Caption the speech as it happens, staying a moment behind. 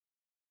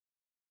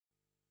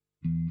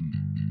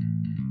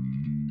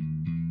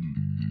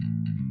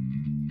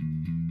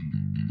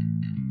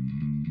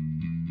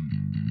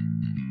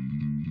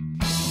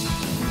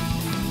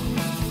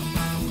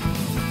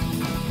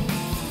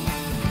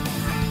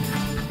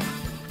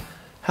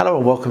Hello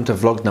and welcome to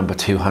vlog number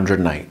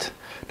 208.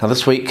 Now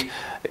this week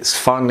it's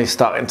finally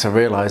starting to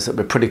realise that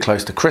we're pretty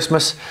close to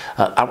Christmas.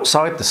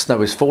 Outside the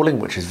snow is falling,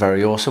 which is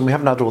very awesome. We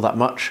haven't had all that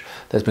much.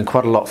 There's been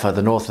quite a lot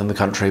further north in the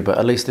country, but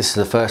at least this is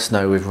the first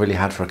snow we've really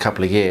had for a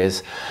couple of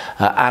years.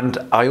 And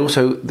I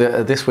also,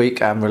 this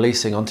week, am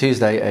releasing on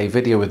Tuesday a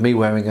video with me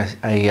wearing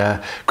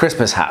a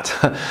Christmas hat.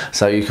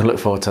 So you can look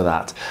forward to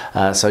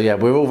that. So yeah,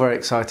 we're all very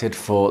excited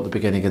for the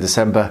beginning of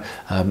December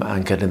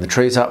and getting the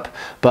trees up.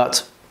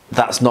 But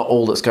that's not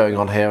all that's going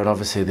on here, and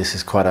obviously this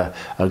is quite a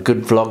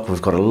good vlog.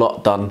 We've got a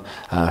lot done.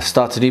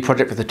 Started a new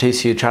project with the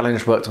TCU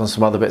Challenge, worked on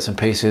some other bits and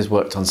pieces,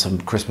 worked on some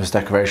Christmas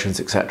decorations,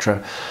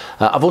 etc.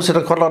 I've also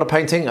done quite a lot of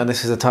painting, and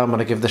this is the time when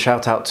I give the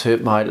shout out to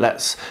my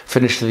Let's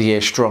Finish the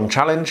Year Strong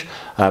Challenge.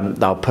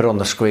 I'll put on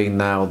the screen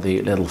now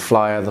the little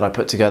flyer that I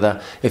put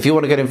together. If you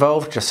want to get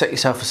involved, just set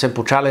yourself a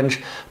simple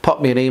challenge, pop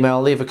me an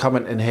email, leave a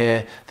comment in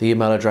here, the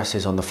email address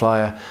is on the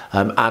flyer,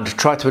 and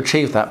try to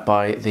achieve that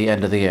by the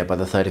end of the year, by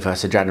the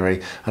 31st of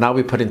January. And I'll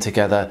be putting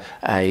together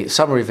a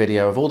summary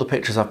video of all the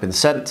pictures I've been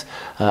sent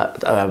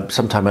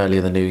sometime early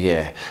in the new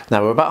year.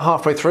 Now we're about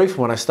halfway through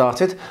from when I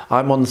started.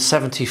 I'm on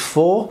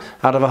 74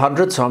 out of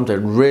 100, so I'm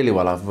doing really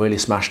well. I've really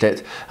smashed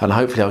it, and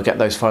hopefully I'll get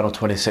those final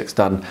 26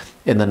 done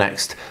in the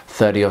next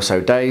 30 or so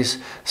days.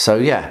 So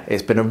yeah,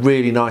 it's been a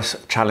really nice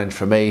challenge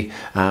for me,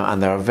 and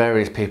there are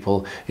various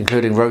people,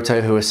 including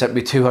Roto, who has sent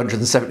me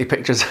 270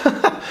 pictures.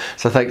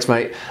 So thanks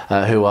mate,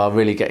 who are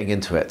really getting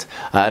into it.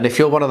 And if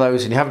you're one of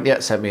those and you haven't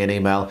yet sent me an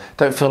email,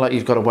 don't feel like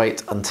you've got to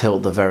wait until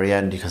the very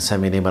end. You can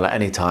send me an email at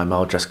any time.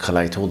 I'll just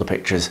collate all the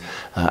pictures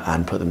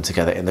and put them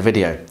together in the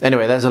video.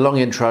 Anyway, there's a long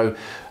intro.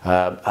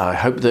 I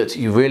hope that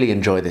you really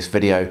enjoy this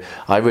video.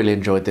 I really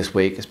enjoyed this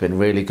week. It's been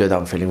really good.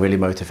 I'm feeling really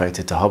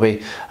motivated to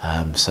hobby.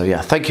 So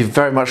yeah, thank you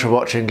very much for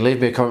watching.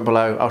 Leave me a comment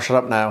below. I'll shut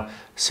up now.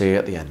 See you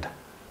at the end.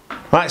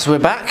 Right, so we're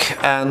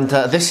back, and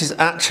this is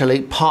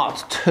actually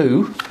part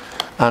 2.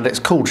 And it's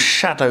called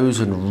Shadows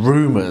and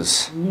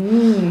Rumours.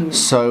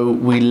 So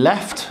we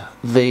left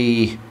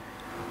the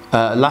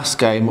last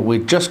game, we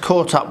just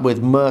caught up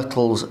with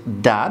Myrtle's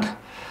dad,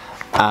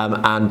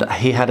 and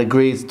he had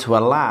agreed to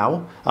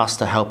allow us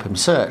to help him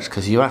search,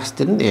 because you asked,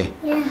 didn't you?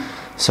 Yeah.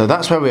 So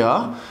that's where we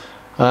are.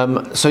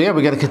 So yeah,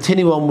 we're going to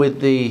continue on with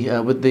the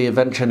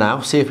adventure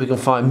now, see if we can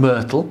find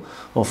Myrtle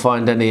or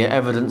find any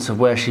evidence of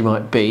where she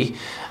might be.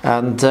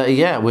 And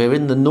yeah, we're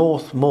in the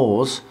North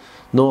Moors,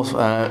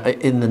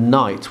 in the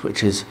night,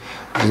 which is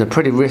a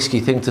pretty risky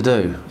thing to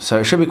do. So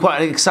it should be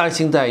quite an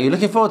exciting day. You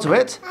looking forward to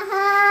it?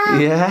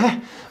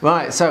 Yeah?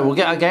 Right, so we'll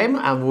get our game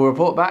and we'll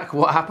report back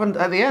what happened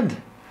at the end.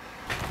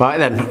 Right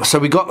then, so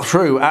we got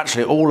through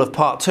actually all of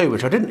part 2,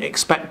 which I didn't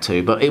expect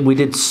to, but we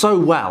did so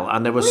well,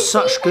 and there was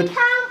such good...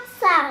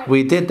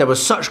 We did, there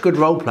was such good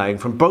role playing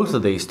from both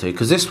of these two,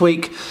 because this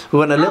week we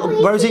went a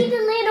little... Rosie? We did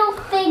a little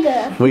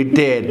figure. We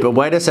did, but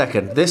wait a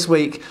second. This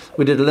week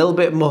we did a little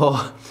bit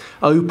more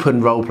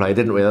open role play,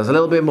 didn't we? There was a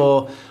little bit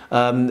more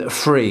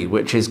free,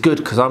 which is good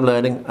because I'm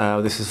learning.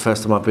 This is the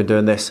first time I've been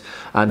doing this,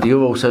 and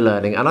you're also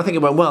learning, and I think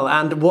it went well.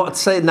 And what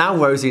say now,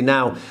 Rosie?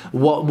 Now,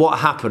 what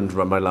happened,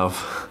 my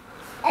love?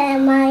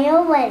 I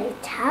already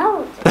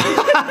told you.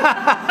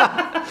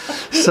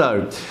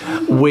 So,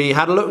 we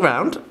had a look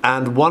round,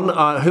 and one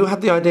who had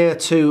the idea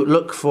to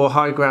look for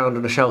high ground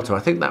and a shelter? I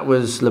think that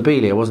was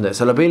Lobelia, wasn't it?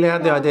 So Lobelia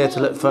had the idea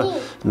to look for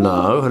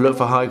look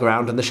for high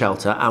ground and the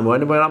shelter. And when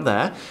we went up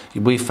there,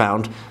 we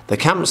found the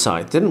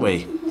campsite, didn't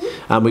we?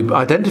 And we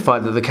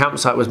identified that the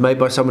campsite was made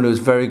by someone who was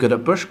very good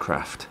at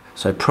bushcraft.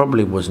 So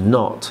probably was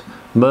not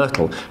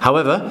Myrtle.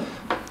 However,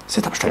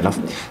 sit up straight, love.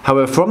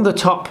 However, from the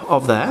top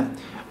of there,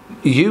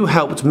 you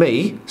helped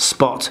me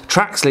spot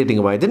tracks leading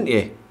away, didn't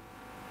you?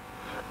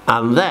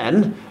 And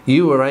then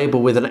you were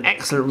able, with an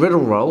excellent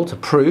riddle roll, to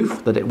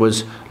prove that it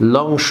was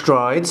long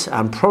strides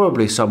and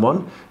probably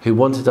someone who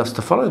wanted us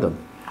to follow them.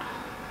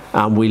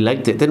 And we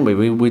legged it, didn't we?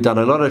 We've done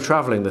a lot of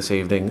travelling this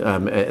evening,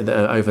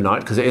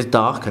 overnight, because it is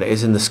dark and it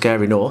is in the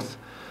scary north.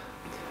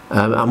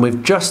 And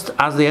we've just,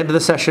 at the end of the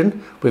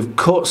session, we've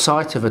caught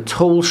sight of a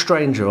tall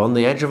stranger on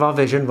the edge of our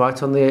vision,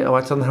 right on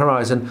the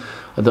horizon,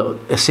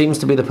 that seems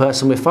to be the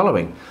person we're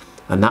following.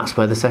 And that's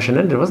where the session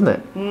ended, wasn't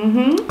it?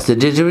 Mm-hmm. So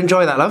did you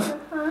enjoy that, love?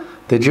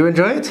 Did you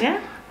enjoy it? Yeah.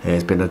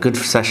 It's been a good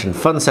session,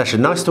 fun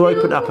session. Nice to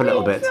open up a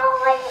little bit.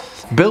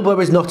 Bilbo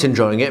is not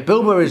enjoying it.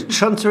 Bilbo is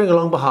chuntering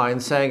along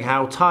behind, saying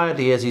how tired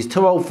he is, he's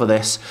too old for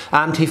this,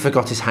 and he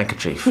forgot his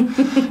handkerchief.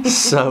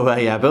 So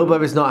yeah, Bilbo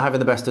is not having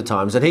the best of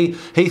times. And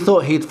he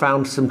thought he'd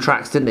found some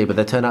tracks, didn't he? But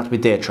they turned out to be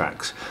deer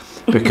tracks.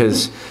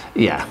 Because,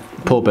 yeah,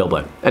 poor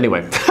Bilbo.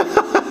 Anyway,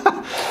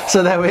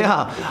 so there we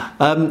are.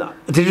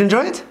 Did you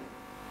enjoy it?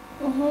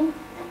 Mm-hmm.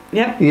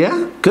 Yeah.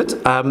 Yeah, good.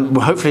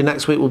 Hopefully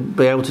next week we'll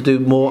be able to do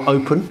more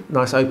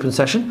nice open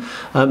session.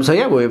 So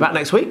yeah, we'll be back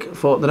next week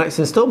for the next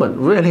instalment.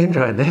 Really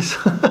enjoying this.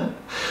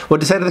 What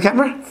did you say to the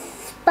camera?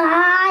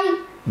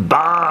 Bye.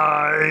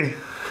 Bye.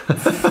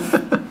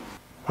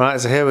 Right,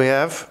 so here we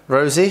have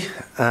Rosie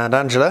and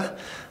Angela,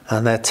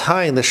 and they're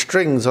tying the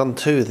strings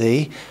onto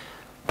the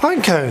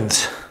pine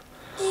cones.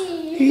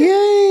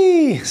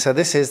 Yay! So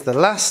this is the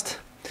last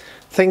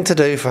thing to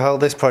do for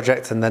this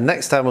project, and then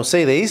next time we'll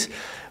see these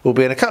will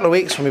be in a couple of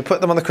weeks when we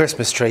put them on the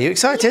Christmas tree. You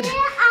excited? Yeah,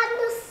 and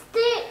the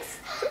sticks.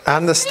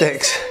 And the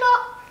sticks. Are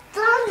not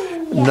done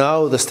yet.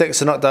 No, the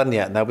sticks are not done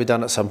yet. They'll be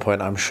done at some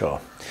point, I'm sure.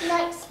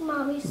 Next,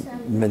 Mummy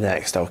said.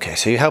 Next, okay.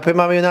 So you helping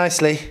Mummy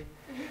nicely?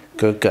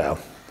 Good girl.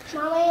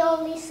 Mummy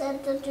only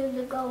said to do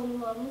the golden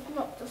ones,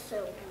 not the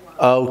silver ones.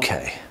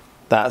 Okay,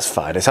 that's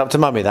fine. It's up to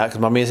Mummy that, because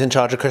Mummy is in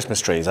charge of Christmas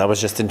trees. I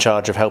was just in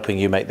charge of helping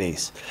you make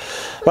these.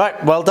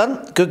 Right, well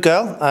done. Good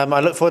girl.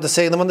 I look forward to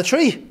seeing them on the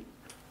tree.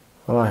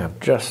 Well, I have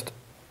just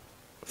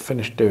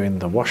finished doing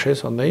the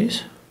washes on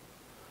these.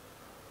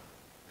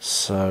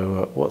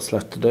 So what's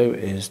left to do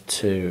is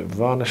to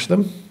varnish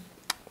them,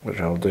 which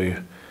I'll do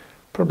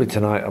probably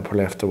tonight. I'll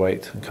probably have to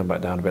wait and come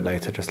back down a bit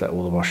later, just let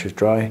all the washes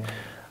dry,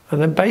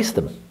 and then baste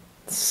them.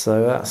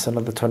 So that's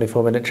another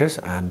 24 miniatures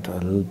and a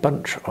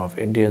bunch of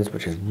Indians,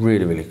 which is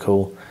really, really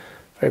cool.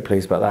 Very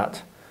pleased about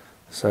that.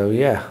 So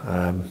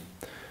yeah,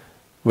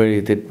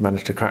 really did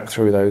manage to crack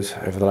through those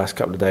over the last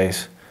couple of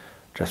days,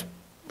 just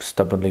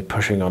stubbornly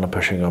pushing on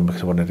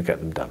because I wanted to get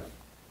them done.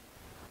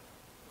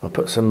 I'll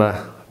put some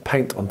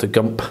paint onto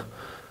Gump.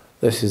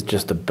 This is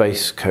just a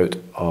base coat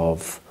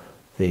of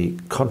the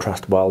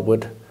contrast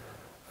wildwood.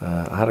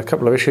 I had a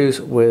couple of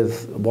issues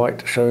with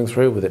white showing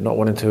through, with it not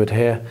wanting to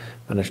adhere.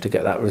 Managed to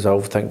get that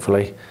resolved,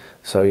 thankfully.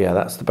 So yeah,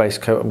 that's the base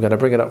coat. I'm going to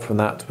bring it up from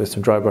that with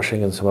some dry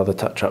brushing and some other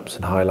touch-ups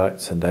and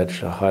highlights and edge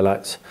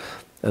highlights.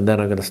 And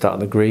then I'm going to start on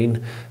the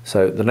green.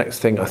 So the next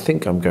thing I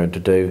think I'm going to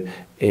do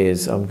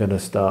is I'm going to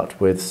start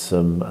with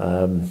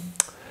some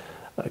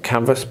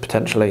canvas,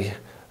 potentially,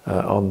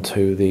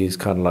 onto these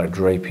kind of like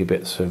drapey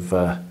bits of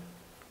the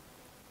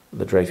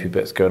drapey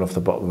bits going off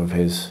the bottom of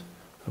his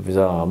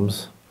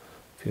arms.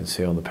 If you can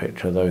see on the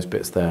picture, those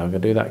bits there. I'm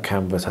going to do that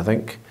canvas, I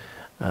think.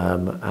 Yeah,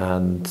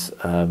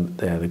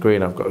 the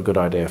green I've got a good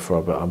idea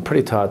for, but I'm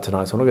pretty tired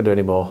tonight, so I'm not going to do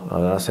any more.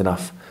 That's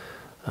enough.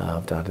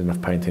 I've had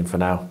enough painting for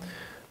now.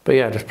 But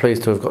yeah, just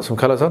pleased to have got some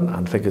colours on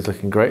and think it's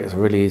looking great. It's a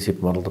really easy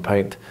model to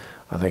paint.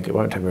 I think it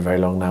won't take me very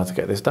long now to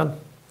get this done.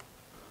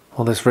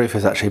 Well, this roof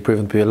is actually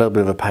proven to be a little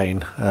bit of a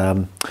pain.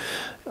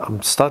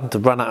 I'm starting to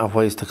run out of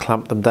ways to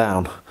clamp them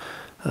down.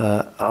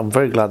 I'm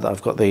very glad that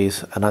I've got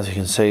these, and as you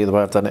can see, the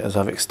way I've done it is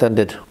I've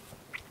extended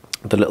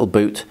the little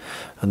boot,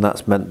 and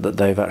that's meant that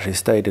they've actually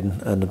stayed in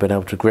and been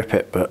able to grip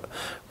it, but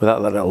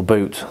without that little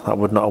boot that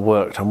would not have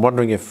worked. I'm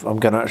wondering if I'm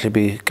going to actually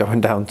be going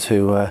down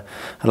to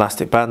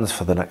elastic bands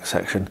for the next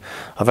section.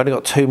 I've only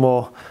got 2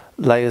 more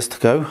layers to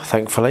go,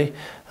 thankfully,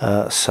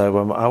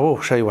 so I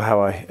will show you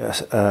how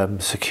I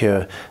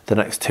secure the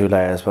next 2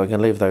 layers, but I'm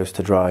going to leave those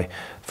to dry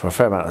for a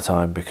fair amount of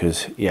time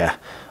because yeah,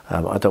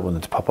 I don't want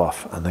them to pop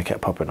off, and they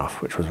kept popping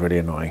off, which was really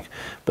annoying.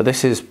 But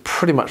this is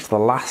pretty much the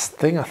last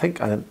thing I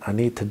think I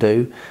need to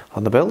do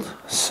on the build,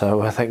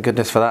 so thank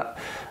goodness for that.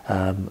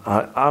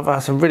 I've had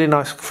some really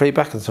nice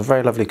feedback and some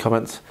very lovely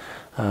comments,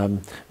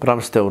 but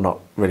I'm still not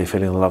really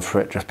feeling the love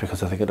for it, just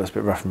because I think it looks a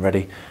bit rough and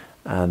ready,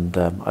 and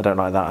I don't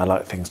like that. I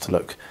like things to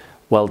look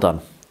well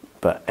done.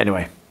 But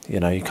anyway, you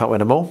know, you can't win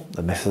them all,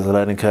 and this is a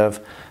learning curve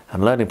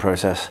and learning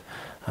process,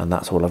 and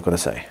that's all I've got to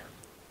say.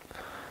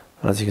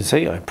 And as you can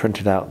see, I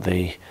printed out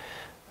the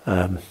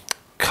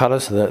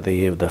colours,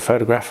 the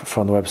photograph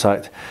from the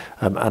website,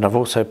 and I've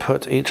also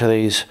put each of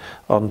these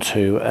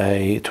onto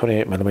a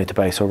 28mm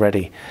base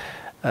already.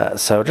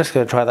 So I'm just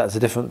going to try that as a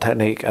different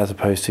technique as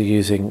opposed to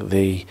using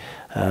the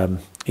tongue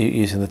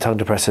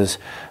depressors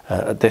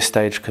at this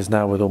stage, because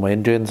now with all my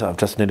Indians I've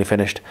just nearly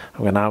finished,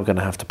 I'm now going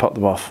to have to pop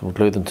them off and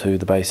glue them to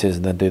the bases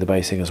and then do the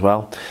basing as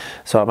well.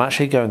 So I'm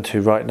actually going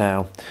to right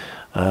now,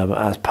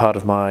 as part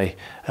of my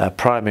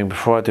priming,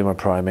 before I do my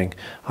priming,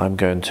 I'm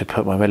going to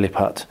put my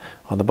milliput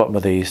on the bottom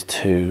of these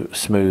to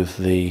smooth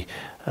the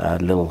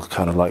little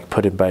kind of like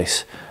pudding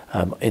base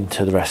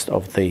into the rest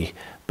of the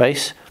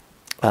base,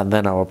 and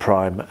then I will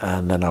prime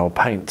and then I will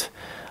paint.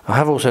 I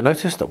have also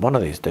noticed that one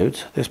of these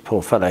dudes, this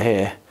poor fella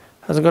here,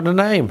 hasn't got a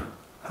name.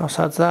 How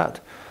sad's that?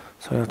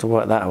 So I have to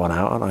work that one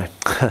out, aren't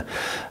I?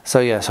 So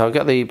yeah, so I'll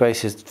get the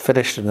bases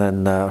finished, and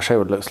then I'll show you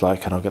what it looks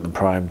like, and I'll get them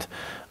primed,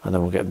 and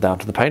then we'll get them down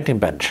to the painting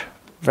bench.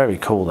 Very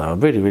cool though, I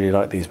really, really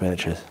like these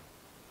miniatures.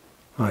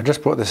 I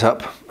just brought this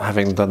up,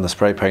 having done the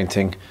spray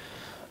painting,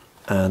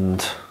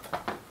 and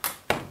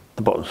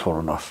the bottom's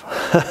fallen off.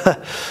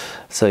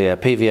 So yeah,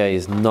 PVA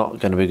is not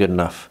going to be good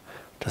enough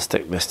to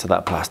stick this to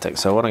that plastic.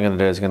 So what I'm going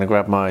to do is I'm going to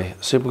grab my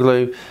super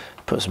glue,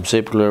 put some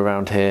super glue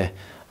around here,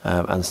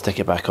 and stick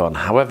it back on.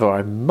 However,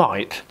 I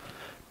might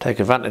take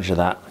advantage of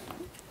that.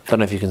 Don't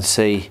know if you can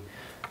see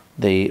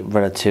the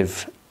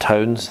relative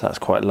tones. That's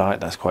quite light,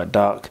 that's quite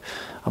dark.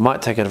 I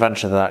might take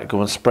advantage of that, go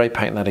and spray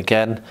paint that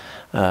again,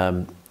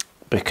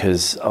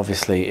 because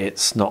obviously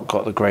it's not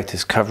got the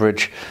greatest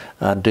coverage,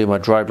 and do my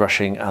dry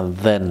brushing and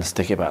then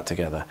stick it back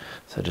together.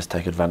 So just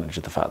take advantage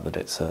of the fact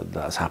that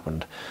that's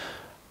happened.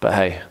 But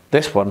hey,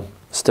 this one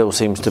still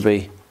seems to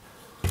be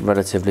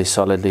relatively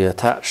solidly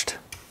attached,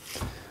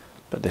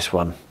 but this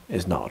one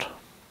is not.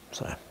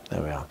 So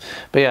there we are.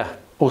 But yeah,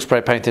 all spray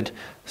painted,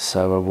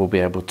 so we'll be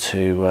able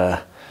to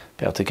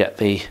get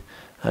the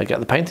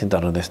painting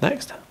done on this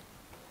next.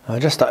 I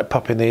just started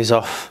popping these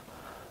off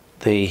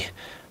the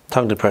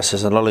tongue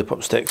depressors and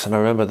lollipop sticks, and I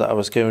remember that I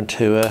was going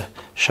to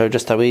show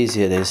just how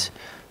easy it is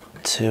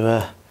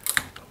to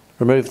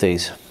remove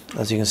these.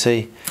 As you can see,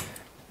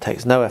 it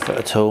takes no effort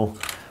at all,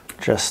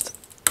 just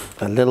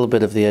a little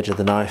bit of the edge of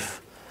the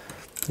knife.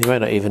 You may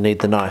not even need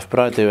the knife, but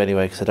I do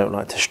anyway because I don't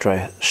like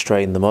to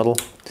strain the model,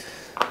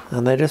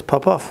 and they just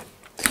pop off.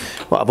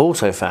 What I've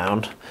also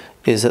found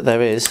is that there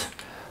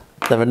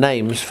are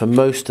names for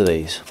most of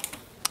these.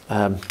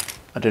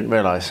 I didn't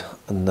realise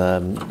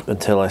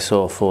until I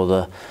saw for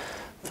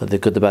the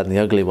good, the bad and the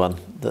ugly one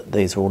that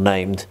these are all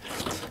named.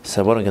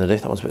 So what I'm going to do,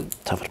 that one's a bit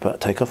tougher to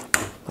take off,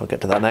 I'll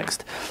get to that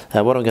next.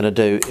 What I'm going to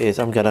do is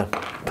I'm going to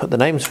put the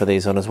names for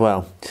these on as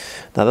well.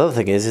 Now the other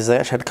thing is they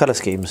actually had colour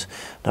schemes.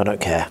 Now I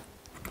don't care,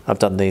 I've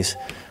done these.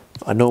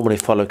 I normally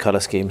follow colour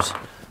schemes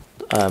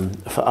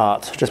for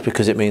art, just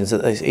because it means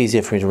that it's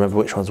easier for me to remember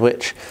which one's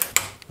which,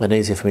 and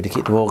easier for me to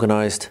keep them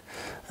organised,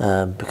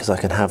 because I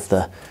can have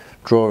the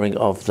drawing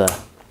of the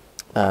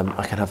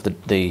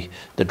the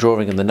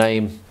drawing and the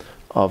name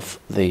of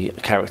the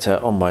character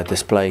on my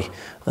display,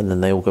 and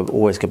then they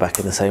always go back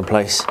in the same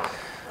place.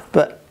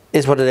 But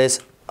is what it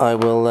is. I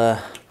will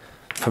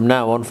from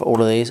now on, for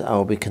all of these, I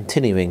will be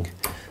continuing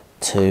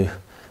to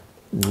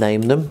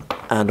name them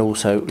and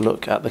also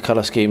look at the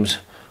colour schemes,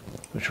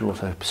 which will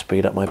also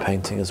speed up my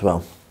painting as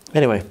well.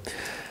 Anyway, a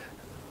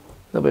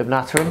little bit of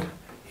nattering.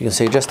 You can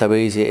see just how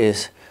easy it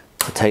is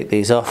to take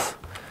these off,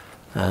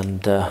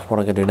 and what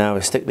I'm going to do now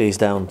is stick these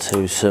down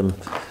to some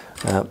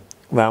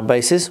round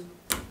bases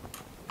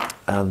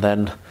and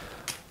then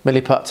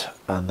milliput,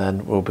 and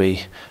then we'll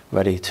be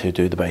ready to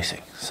do the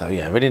basing. So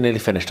yeah, really nearly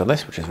finished on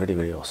this, which is really,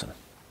 really awesome.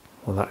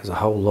 Well, that is a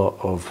whole lot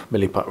of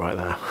milliput right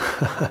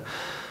there.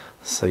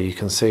 So you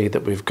can see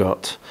that we've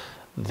got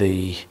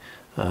the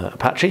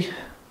Apache,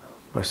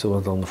 most of the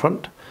ones on the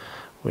front.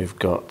 We've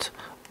got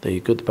the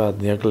good, the bad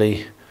and the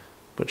ugly,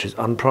 which is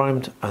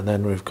unprimed, and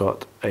then we've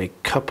got a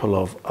couple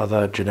of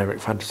other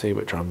generic fantasy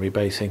which I'm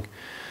rebasing.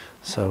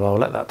 So I'll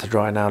let that to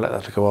dry now, let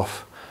that to go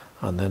off,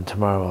 and then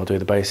tomorrow I'll do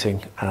the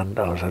basing, and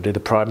I'll do the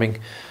priming,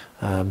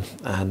 and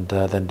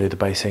then do the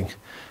basing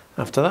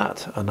after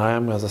that. And I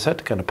am, as I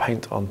said, going to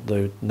paint on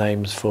the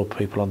names for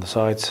people on the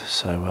sides,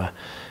 so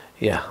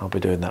yeah, I'll be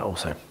doing that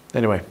also.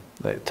 Anyway,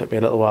 it took me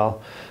a little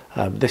while.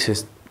 This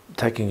is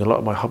taking a lot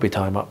of my hobby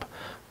time up,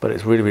 but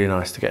it's really, really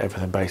nice to get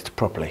everything based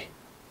properly.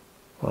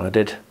 Well, I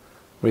did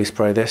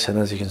respray this, and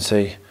as you can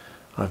see,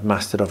 I've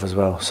masked it off as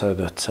well, so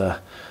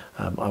that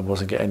I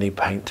wasn't getting any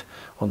paint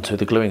onto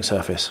the gluing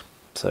surface.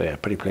 So yeah,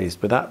 pretty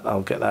pleased with that.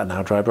 I'll get that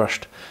now dry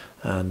brushed,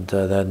 and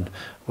then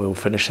we'll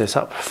finish this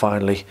up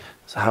finally.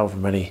 So however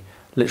many,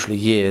 literally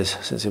years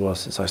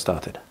since I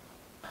started.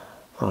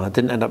 I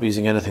didn't end up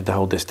using anything to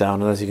hold this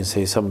down, and as you can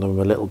see, some of them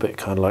are a little bit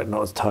kind of like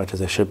not as tight as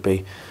they should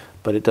be,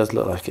 but it does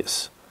look like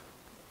it's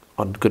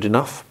on good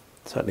enough,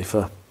 certainly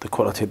for the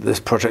quality that this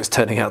project's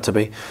turning out to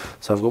be.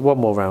 So I've got one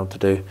more round to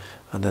do,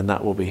 and then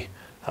that'll be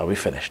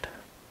finished.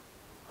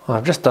 Well,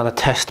 I've just done a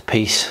test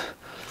piece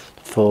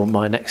for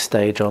my next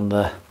stage on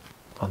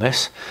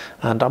this,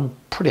 and I'm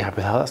pretty happy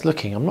with how that's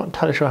looking. I'm not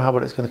entirely sure how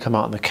well it's going to come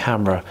out on the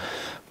camera,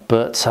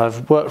 but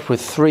I've worked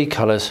with 3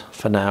 colours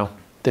for now.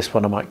 This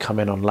one I might come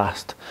in on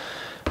last.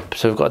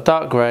 So we've got a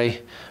dark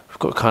grey, we've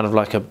got kind of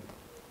like a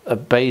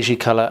beigey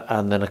colour,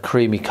 and then a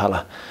creamy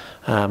colour.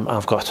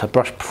 I've got a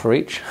brush for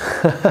each,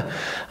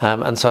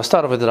 and so I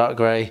started with the dark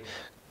grey,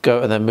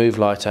 go and then move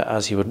lighter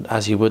as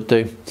you would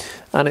do,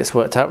 and it's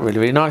worked out really,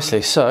 really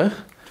nicely. So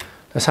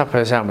let's have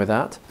a sound with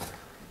that.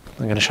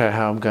 I'm going to show you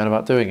how I'm going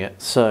about doing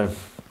it. So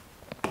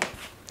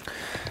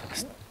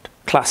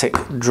classic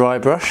dry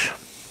brush.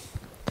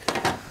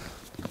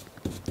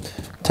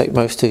 Take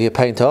most of your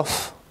paint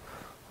off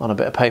on a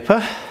bit of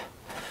paper,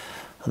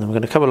 and then we're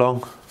going to come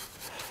along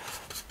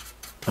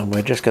and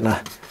we're just going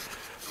to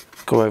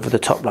go over the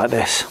top like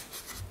this.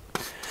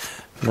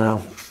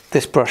 Now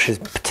this brush is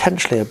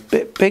potentially a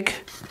bit big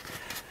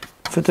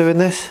for doing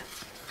this,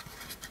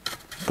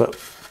 but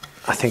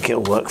I think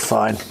it'll work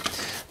fine.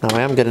 Now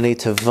I am going to need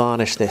to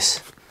varnish this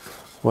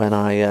when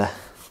I'm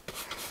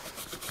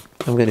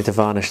going to need to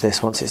varnish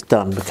this once it's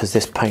done, because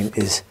this paint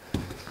is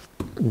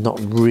not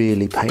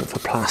really paint for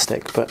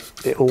plastic, but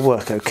it will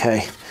work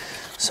okay.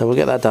 So we'll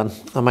get that done.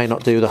 I may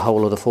not do the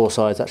whole of the 4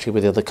 sides actually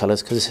with the other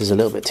colours, because this is a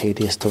little bit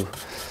tedious to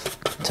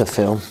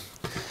film.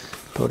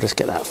 But we'll just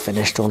get that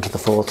finished onto the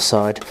 4th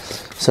side.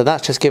 So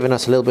that's just giving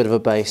us a little bit of a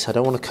base. I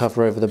don't want to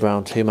cover over the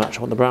brown too much. I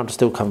want the brown to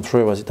still come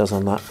through as it does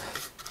on that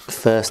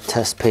first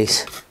test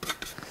piece.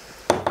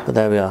 But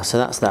there we are, so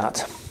that's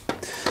that.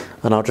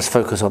 And I'll just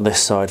focus on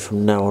this side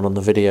from now on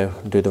the video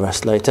and do the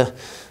rest later.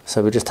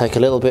 So we'll just take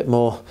a little bit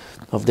more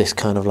of this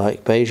kind of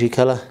like beigey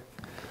colour.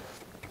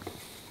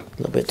 A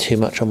little bit too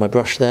much on my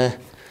brush there.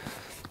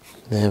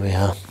 There we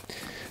are.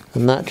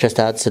 And that just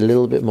adds a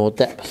little bit more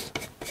depth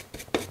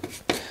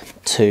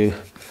to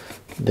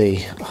the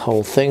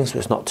whole thing, so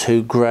it's not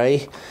too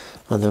grey.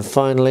 And then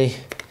finally,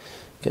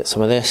 get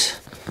some of this.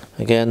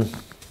 Again,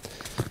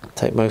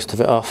 take most of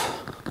it off.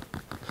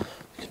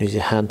 You can use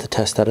your hand to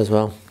test that as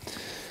well.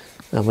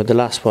 And with the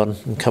last one,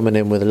 I'm coming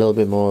in with a little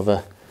bit more of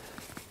a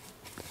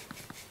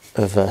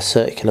of a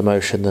circular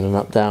motion than an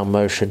up-down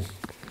motion.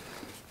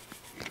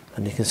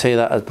 And you can see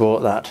that has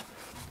brought that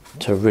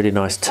to a really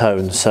nice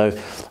tone. So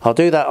I'll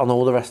do that on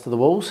all the rest of the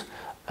walls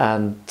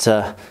and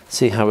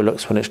see how it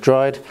looks when it's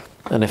dried.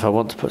 And if I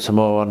want to put some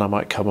more on, I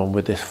might come on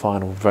with this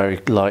final very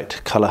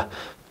light colour.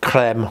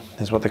 Creme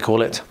is what they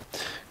call it,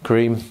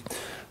 cream.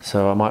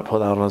 So I might put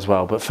that on as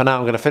well. But for now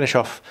I'm going to finish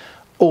off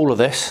all of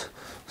this.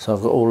 So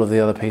I've got all of the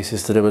other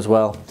pieces to do as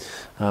well.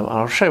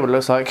 I'll show you what it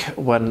looks like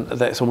when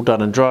that's all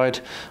done and dried,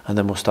 and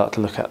then we'll start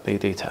to look at the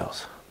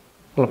details.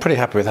 Well, I'm pretty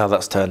happy with how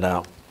that's turned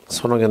out.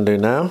 So what I'm going to do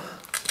now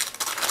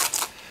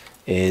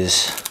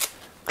is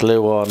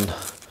glue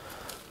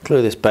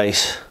this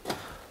base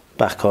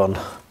back on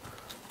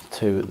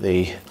to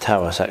the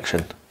tower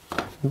section.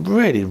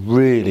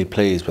 Really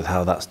pleased with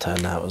how that's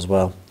turned out as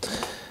well.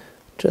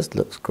 Just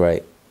looks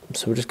great.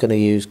 So we're just going to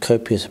use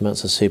copious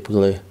amounts of super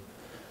glue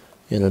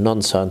in a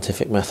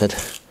non-scientific method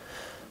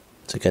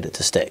to get it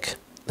to stick.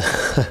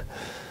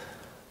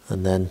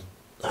 And then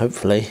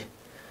hopefully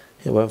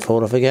it won't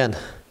fall off again.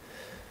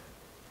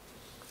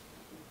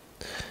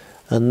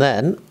 And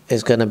then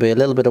it's going to be a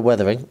little bit of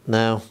weathering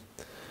now.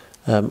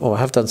 I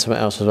have done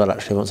something else as well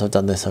actually. Once I've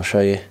done this I'll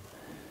show you.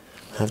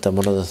 I have done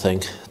one other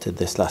thing. I did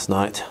this last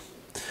night,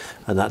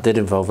 and that did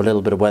involve a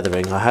little bit of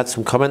weathering. I had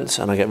some comments,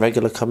 and I get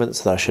regular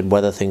comments that I should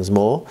weather things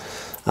more,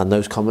 and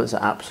those comments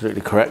are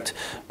absolutely correct.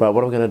 But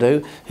what I'm going to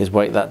do is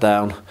weight that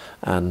down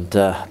and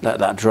let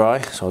that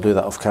dry. So I'll do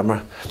that off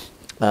camera.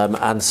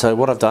 And so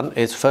what I've done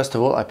is, first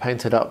of all, I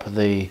painted up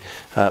the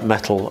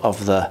metal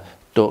of the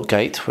door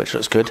gate, which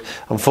looks good.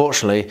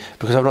 Unfortunately,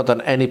 because I've not done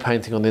any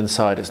painting on the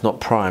inside, it's not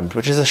primed,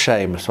 which is a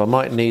shame. So I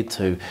might need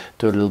to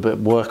do a little bit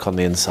of work on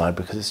the inside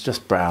because it's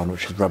just brown,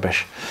 which is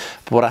rubbish.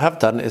 But what I have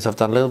done is I've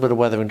done a little bit of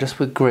weathering just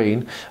with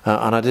green,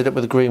 and I did it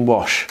with green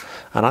wash,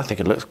 and I think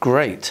it looks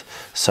great.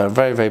 So I'm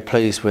very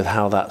pleased with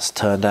how that's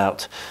turned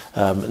out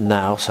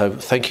now. So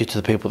thank you to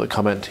the people that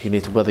comment you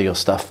need to weather your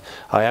stuff.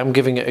 I am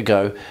giving it a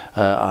go,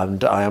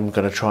 and I am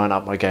going to try and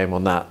up my game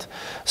on that.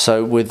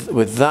 So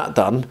with that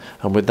done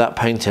and with that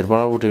painted,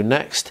 what I will do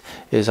next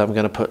is I'm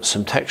going to put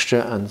some texture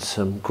and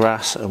some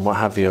grass and what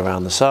have you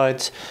around the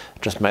sides,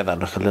 just make that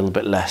look a little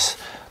bit less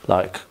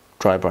like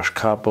dry brush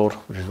cardboard,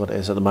 which is what it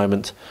is at the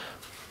moment.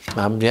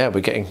 Yeah,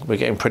 we're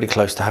getting pretty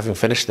close to having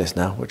finished this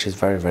now, which is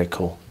very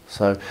cool.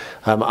 So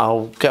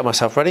I'll get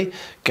myself ready,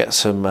 get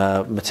some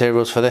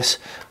materials for this,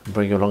 and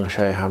bring you along and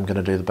show you how I'm going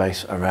to do the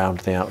base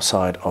around the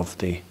outside of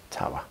the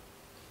tower.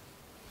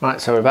 Right,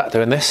 so we're back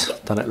doing this.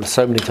 Done it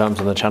so many times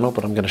on the channel,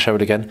 but I'm going to show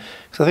it again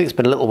because I think it's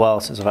been a little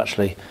while since I've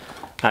actually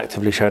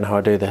actively shown how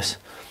I do this.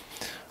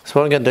 So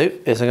what I'm going to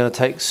do is I'm going to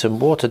take some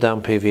watered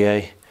down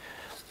PVA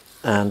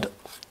and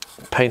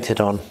paint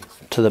it on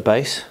to the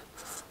base,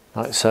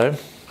 like so.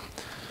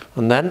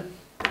 And then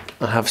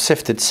I have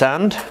sifted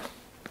sand,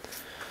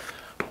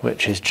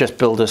 which is just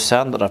builder's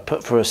sand that I've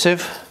put through a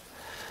sieve,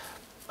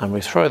 and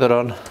we throw that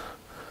on.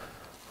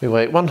 We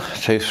wait 1,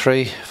 2,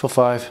 3, 4,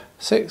 5,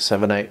 6,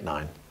 7, 8,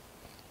 9,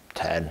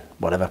 10,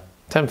 whatever,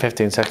 10,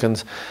 15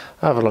 seconds,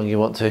 however long you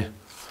want to.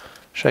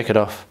 Shake it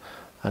off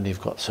and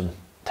you've got some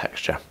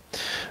texture.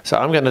 So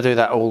I'm going to do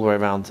that all the way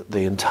around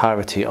the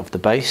entirety of the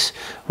base.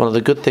 One of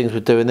the good things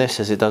with doing this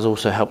is it does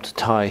also help to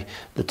tie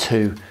the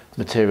two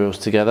materials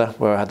together.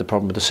 Where I had the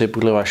problem with the super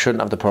glue, I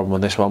shouldn't have the problem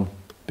on this one,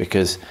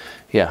 because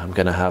yeah, I'm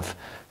going to have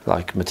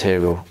like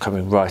material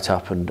coming right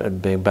up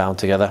and being bound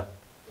together.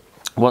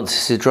 Once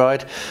this is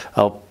dried,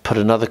 I'll put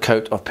another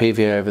coat of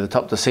PVA over the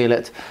top to seal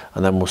it,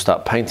 and then we'll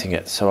start painting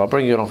it. So I'll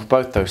bring you along for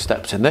both those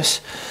steps in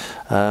this.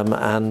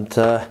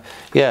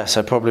 Yeah,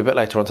 so probably a bit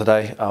later on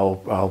today,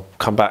 I'll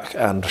come back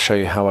and show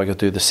you how I go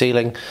do the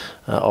sealing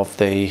of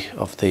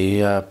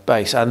the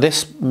base. And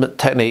this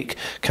technique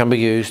can be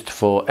used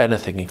for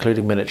anything,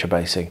 including miniature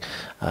basing.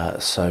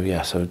 So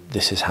yeah, so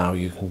this is how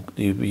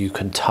you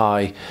can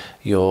tie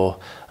your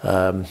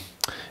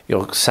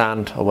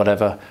sand or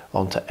whatever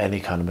onto any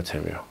kind of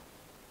material.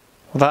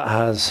 Well, that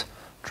has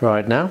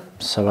dried now,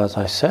 so as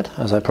I said,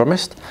 as I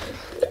promised,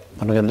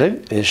 what I'm going to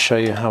do is show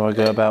you how I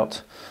go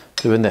about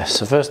doing this.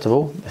 So first of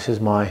all, this is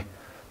my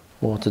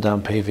watered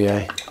down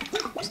PVA.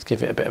 Just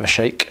give it a bit of a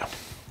shake.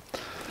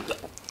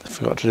 I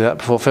forgot to do that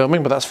before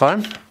filming, but that's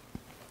fine.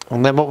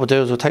 And then what we'll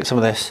do is we'll take some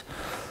of this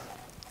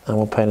and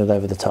we'll paint it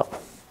over the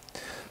top.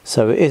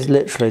 So it is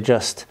literally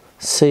just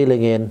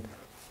sealing in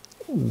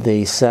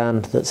the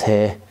sand that's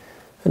here.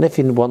 And if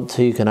you want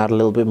to, you can add a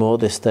little bit more at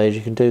this stage.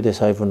 You can do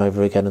this over and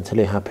over again until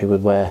you're happy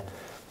with where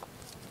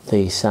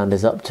the sand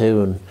is up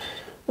to,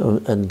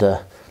 and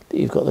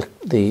you've got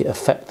the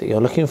effect that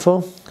you're looking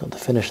for, got the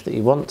finish that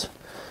you want.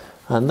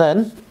 And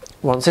then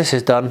once this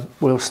is done,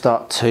 we'll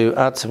start to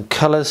add some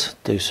colours.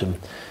 I've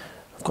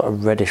got a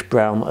reddish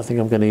brown that I think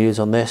I'm going to use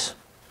on this,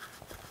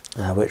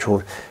 which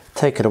will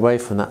take it away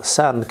from that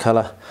sand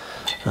colour.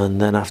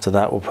 And then after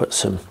that, we'll put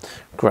some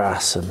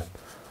grass and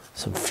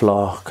some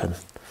flock and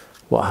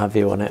what have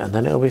you on it, and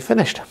then it'll be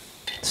finished.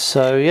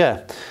 So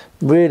yeah,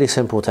 really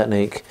simple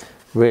technique,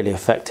 really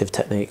effective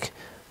technique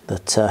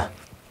that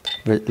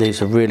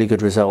leaves a really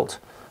good result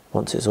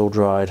once it's all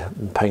dried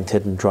and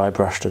painted and dry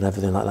brushed and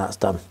everything like that's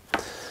done.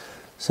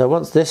 So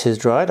once this is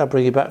dried, I'll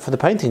bring you back for the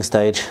painting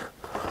stage.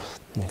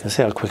 You can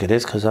see how quick it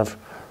is because I've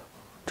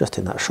just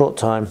in that short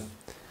time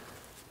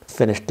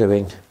finished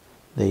doing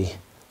the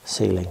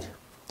ceiling.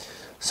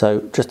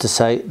 So just to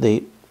say,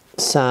 the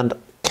sand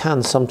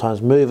can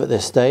sometimes move at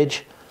this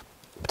stage,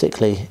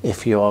 particularly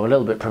if you are a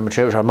little bit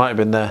premature, which I might have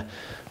been there,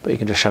 but you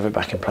can just shove it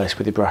back in place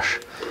with your brush.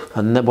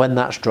 And then when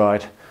that's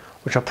dried,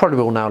 which I probably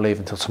will now leave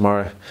until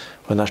tomorrow,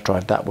 when that's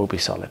dried, that will be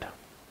solid.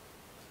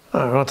 All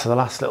right, we're on to the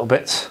last little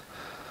bits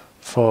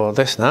for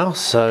this now.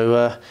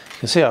 So you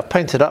can see I've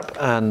painted up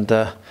and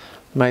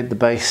made the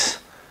base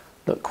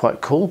look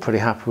quite cool, pretty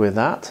happy with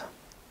that.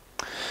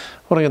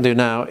 What I'm going to do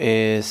now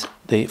is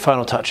the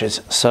final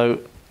touches.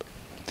 So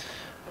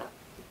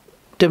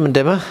dim and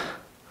dimmer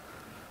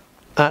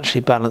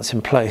actually balance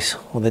in place,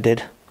 or they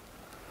did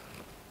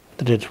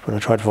when I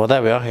tried before.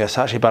 There we are, yes,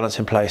 actually balance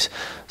in place.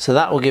 So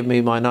that will give me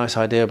my nice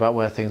idea about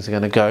where things are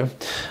going to go.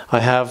 I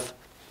have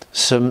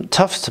some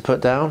tufts to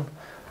put down,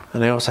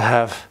 and I also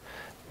have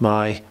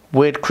my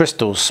weird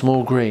crystals,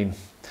 small green.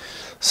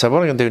 So what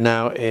I'm going to do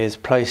now is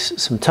place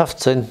some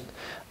tufts in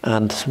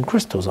and some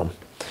crystals on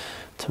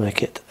to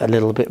make it a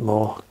little bit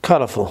more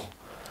colourful.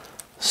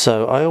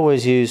 So I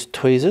always use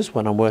tweezers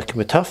when I'm working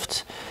with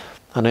tufts,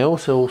 and I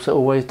also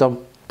always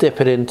dip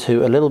it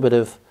into a little bit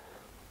of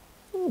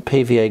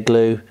PVA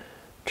glue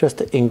just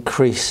to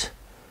increase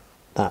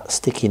that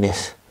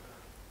stickiness,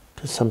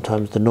 because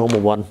sometimes the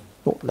normal one,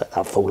 oh, let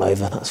that fall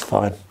over, that's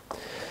fine.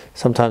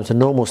 Sometimes the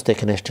normal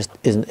stickiness just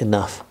isn't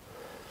enough.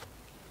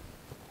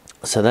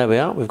 So there we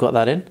are, we've got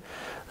that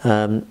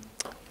in.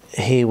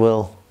 He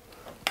will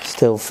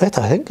still fit,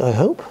 I think, I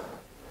hope.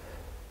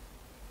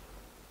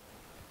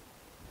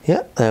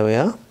 Yeah, there we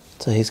are.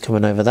 So he's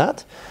coming over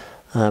that.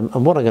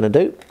 And what I'm going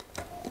to do,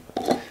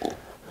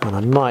 and I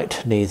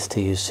might need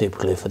to use super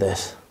glue for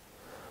this,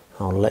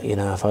 I'll let you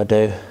know if I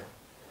do,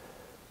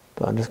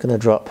 but I'm just going to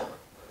drop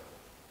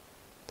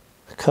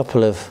a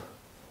couple of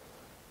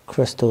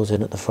crystals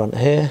in at the front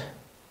here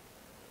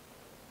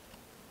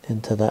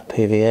into that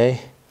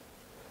PVA.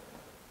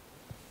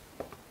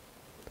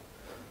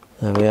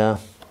 There we are.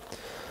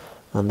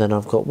 And then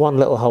I've got one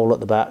little hole at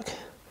the back.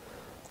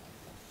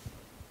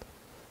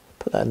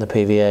 Put that in the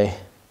PVA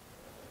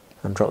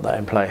and drop that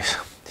in place.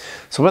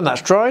 So when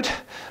that's dried,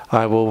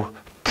 I will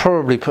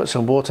probably put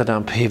some water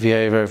down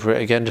PVA over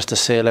it again just to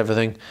seal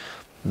everything,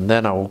 and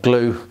then I will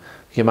glue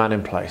your man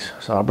in place.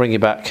 So I'll bring you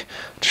back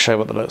to show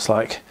what that looks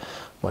like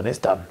when it's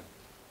done.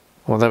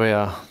 Well, there we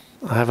are.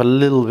 I have a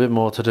little bit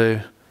more to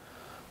do.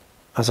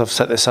 As I've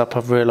set this up,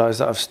 I've realised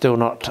that I've still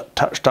not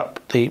touched up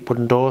the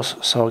wooden doors,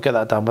 so I'll get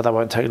that done, but that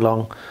won't take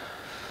long.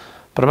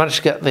 But I managed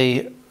to get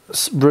the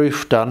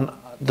roof done.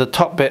 The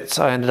top bits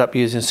I ended up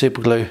using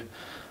super glue.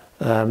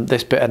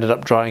 This bit ended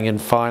up drying in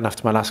fine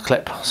after my last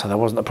clip, so that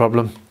wasn't a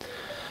problem.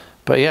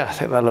 But yeah, I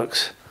think that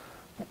looks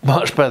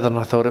much better than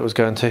I thought it was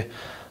going to.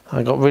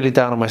 I got really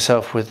down on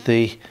myself with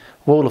the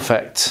wall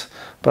effects,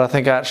 but I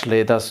think actually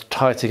it does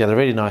tie together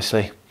really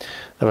nicely.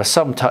 There are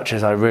some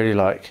touches I really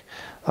like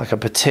I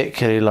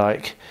particularly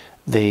like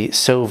the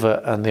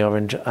silver and the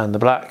orange and the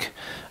black.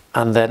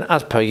 And then,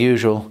 as per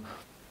usual,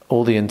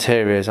 all the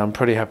interiors, I'm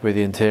pretty happy with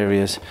the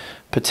interiors,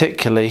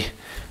 particularly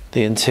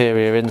the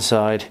interior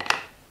inside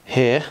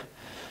here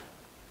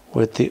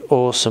with the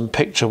awesome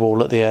picture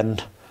wall at the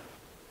end.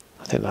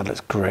 I think that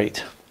looks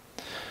great.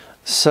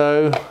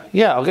 So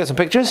yeah, I'll get some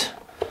pictures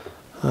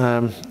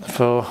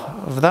for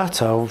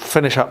that. I'll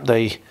finish up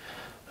the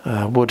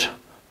wood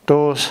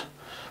doors,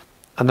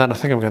 and then I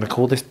think I'm going to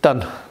call this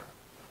done.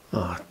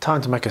 Time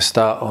to make a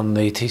start on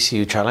the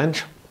TCU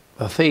challenge.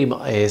 The theme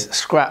is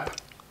scrap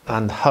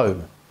and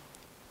home.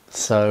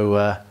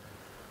 So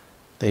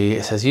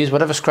it says use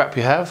whatever scrap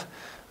you have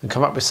and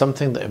come up with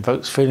something that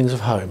evokes feelings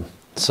of home.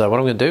 So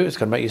what I'm going to do is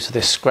going to make use of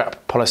this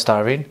scrap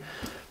polystyrene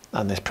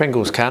and this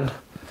Pringles can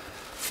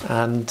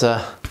and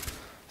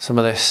some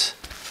of this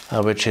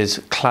which is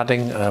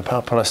cladding,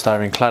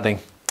 polystyrene cladding,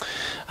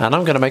 and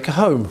I'm going to make a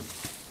home.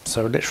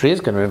 So it literally is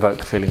going to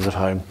evoke feelings of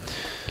home.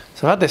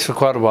 So I've had this for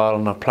quite a while,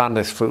 and I've planned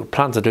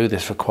to do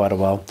this for quite a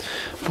while.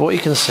 But what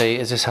you can see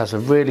is this has a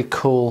really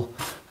cool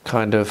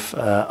kind of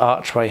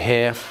archway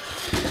here.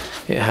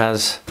 It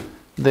has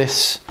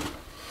this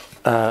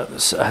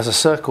has a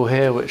circle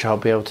here, which I'll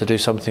be able to do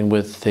something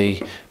with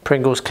the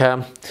Pringles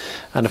can.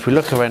 And if we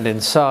look around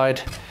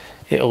inside,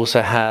 it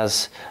also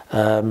has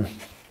kind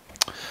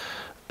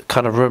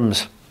of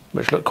rooms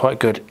which look quite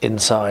good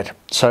inside.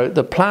 So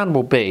the plan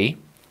will be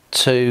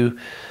to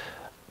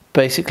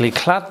basically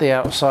clad the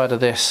outside of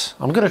this.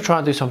 I'm going to try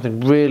and do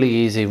something really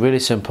easy, really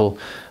simple,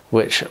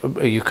 which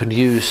you can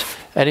use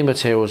any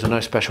materials and no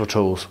special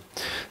tools.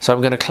 So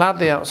I'm going to clad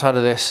the outside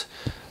of this,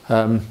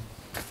 and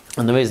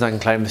the reason I can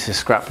claim this is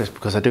scrap is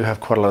because I do have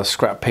quite a lot of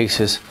scrap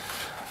pieces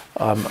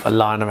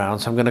lying around.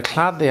 So I'm going to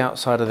clad the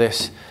outside of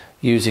this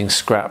using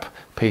scrap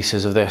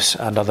pieces of this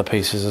and other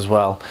pieces as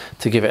well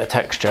to give it a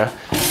texture.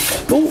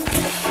 Ooh,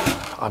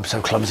 I'm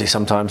so clumsy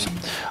sometimes.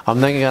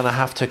 I'm then going to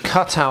have to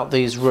cut out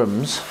these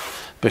rooms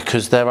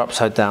because they're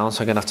upside down,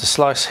 so I'm going to have to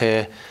slice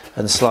here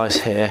and slice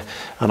here,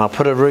 and I'll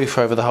put a roof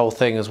over the whole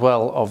thing as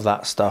well of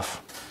that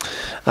stuff.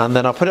 and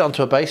then I'll put it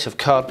onto a base of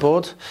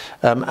cardboard,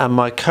 and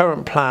my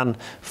current plan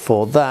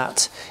for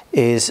that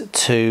is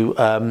to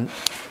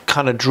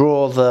kind of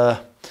draw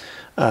the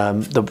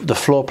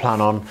floor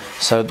plan on.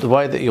 So the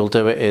way that you'll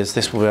do it is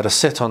this will be able to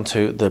sit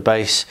onto the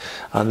base,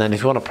 and then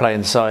if you want to play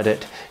inside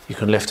it, you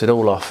can lift it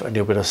all off and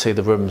you'll be able to see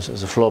the rooms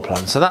as a floor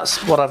plan. So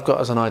that's what I've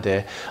got as an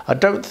idea. I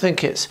don't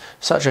think it's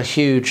such a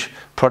huge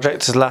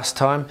project as last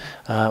time,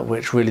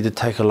 which really did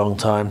take a long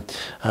time,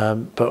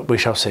 but we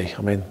shall see.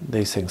 I mean,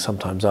 these things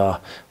sometimes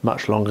are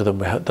much longer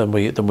than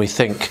we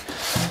think.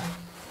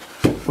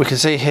 We can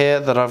see here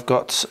that I've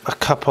got a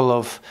couple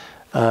of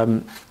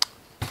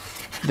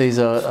these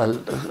are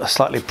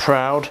slightly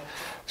proud,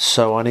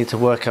 so I need to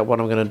work out what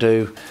I'm going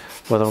to do,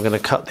 whether I'm going to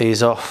cut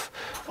these off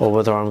or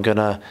whether I'm going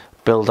to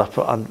build up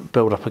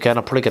again.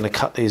 I'm probably going to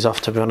cut these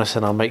off, to be honest,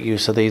 and I'll make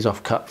use of these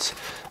offcuts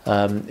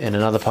in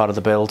another part of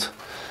the build.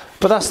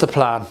 But that's the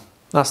plan.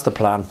 That's the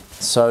plan.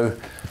 So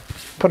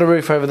put a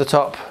roof over the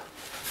top,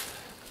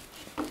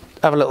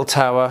 have a little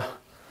tower,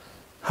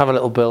 have a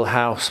little build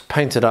house,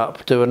 paint it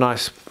up, do a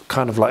nice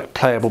kind of like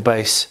playable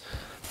base,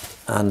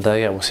 and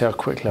yeah, we'll see how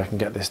quickly I can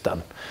get this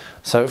done.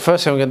 So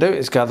first thing I'm going to do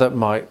is gather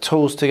my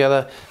tools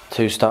together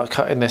to start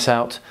cutting this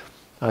out.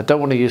 I don't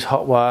want to use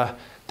hot wire.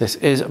 This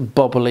is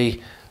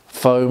bobbly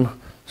foam,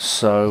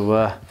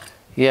 so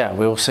yeah,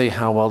 we'll see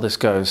how well this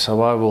goes.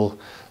 So I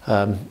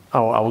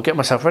will get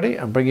myself ready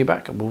and bring you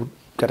back and we'll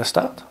get a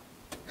start.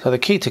 So the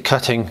key to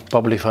cutting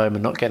bobbly foam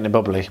and not getting it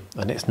bobbly,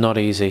 and it's not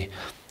easy,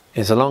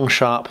 is a long,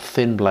 sharp,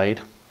 thin blade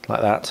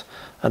like that,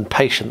 and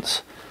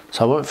patience.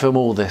 So I won't film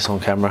all this on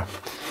camera.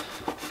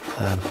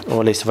 Or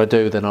at least if I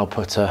do, then I'll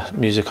put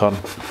music on.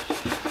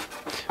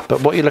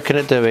 But what you're looking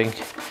at doing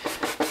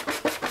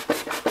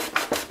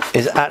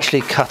is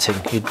actually cutting.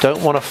 You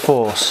don't want to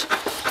force,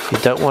 you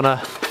don't want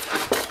to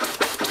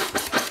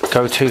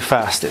go too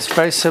fast. It's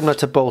very similar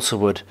to balsa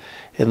wood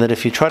in that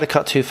if you try to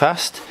cut too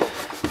fast,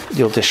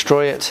 you'll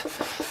destroy it.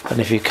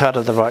 And if you cut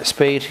at the right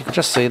speed, you can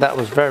just see that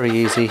was very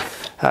easy.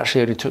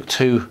 Actually only took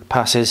 2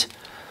 passes,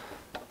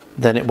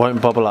 then it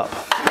won't bobble up.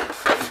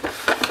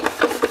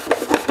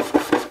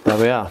 There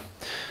we are.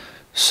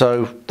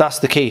 So that's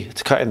the key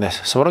to cutting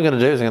this. So what I'm going to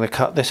do is I'm going to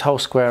cut this whole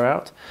square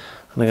out,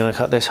 and I'm going to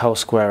cut this whole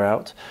square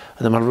out,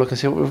 and then we'll have a look and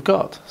see what we've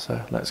got.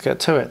 So let's get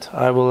to it.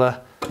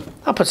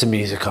 I'll put some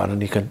music on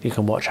and you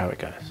can watch how it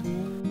goes.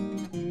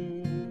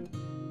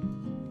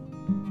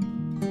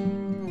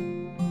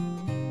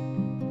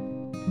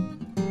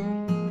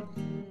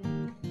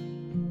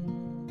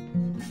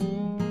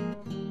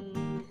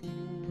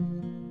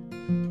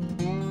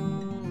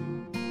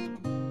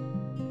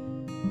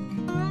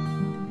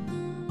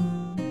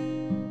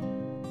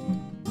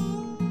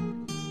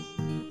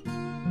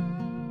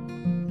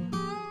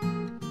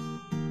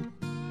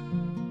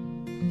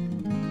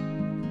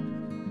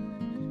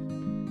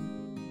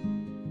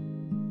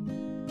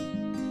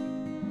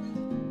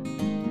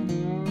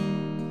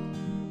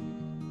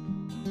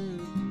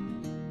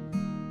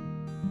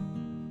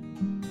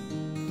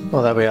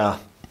 Well, there we are.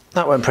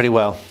 That went pretty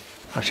well.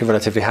 Actually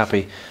relatively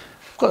happy.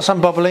 I've got some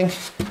bobbling,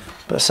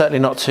 but certainly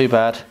not too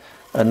bad,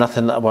 and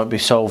nothing that won't be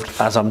solved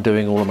as I'm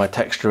doing all of my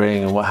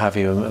texturing and what have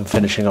you and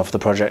finishing off the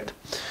project.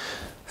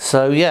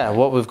 So yeah,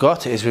 what we've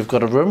got is we've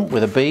got a room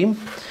with a beam,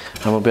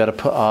 and we'll be able to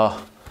put our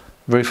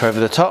roof over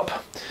the top.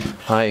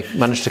 I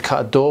managed to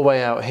cut a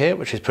doorway out here,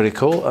 which is pretty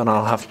cool, and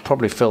I'll have to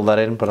probably fill that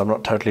in, but I'm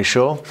not totally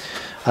sure.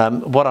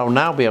 What I'll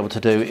now be able to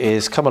do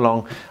is come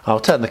along, I'll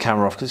turn the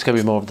camera off because it's going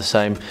to be more of the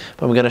same,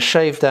 but I'm going to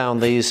shave down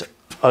these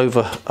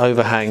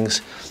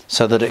overhangs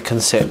so that it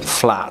can sit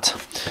flat,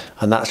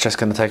 and that's just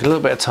going to take a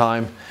little bit of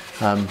time,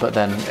 but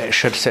then it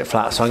should sit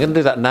flat. So I'm going to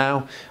do that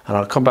now, and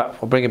I'll come back,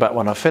 I'll bring it back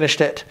when I've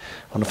finished it,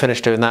 when I've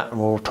finished doing that,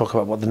 and we'll talk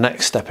about what the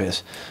next step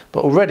is.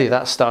 But already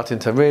that's starting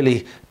to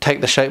really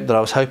take the shape that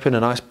I was hoping. A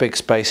nice big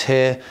space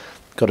here,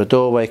 got a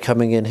doorway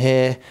coming in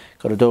here,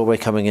 got a doorway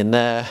coming in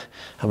there,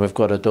 and we've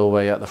got a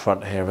doorway at the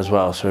front here as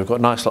well. So we've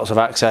got nice lots of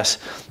access,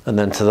 and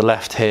then to the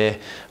left here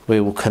we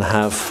can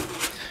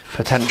have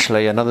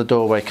potentially another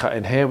doorway cut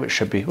in here, which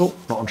should be, oh,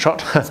 not on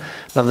shot,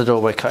 another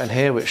doorway cut in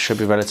here, which should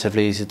be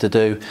relatively easy to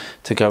do,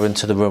 to go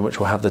into the room which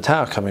will have the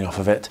tower coming off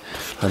of it,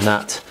 and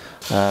that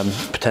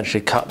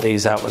potentially cut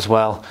these out as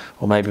well,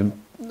 or maybe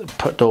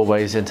put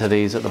doorways into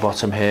these at the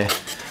bottom here,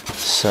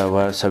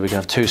 so so we can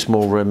have 2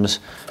 small rooms.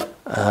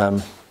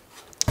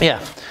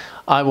 Yeah,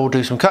 I will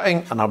do some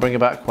cutting and I'll bring it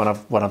back when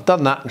I've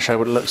done that and show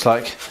what it looks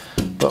like.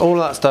 But all of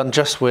that's done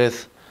just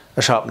with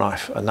a sharp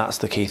knife, and that's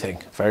the key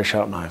thing, very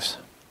sharp knives.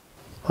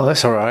 Well,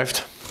 this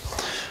arrived,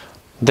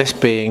 this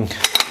being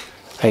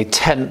a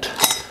tent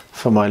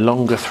for my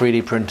longer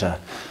 3D printer.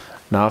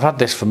 Now I've had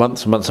this for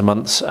months and months and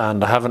months,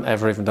 and I haven't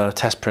ever even done a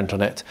test print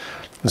on it.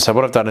 And so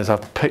what I've done is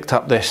I've picked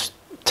up this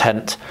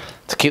tent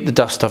to keep the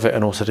dust off it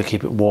and also to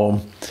keep it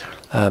warm.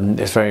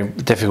 It's very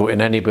difficult in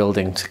any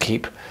building to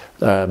keep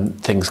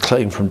things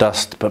clean from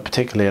dust, but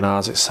particularly in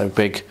ours, it's so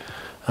big.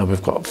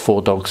 We've got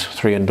 4 dogs,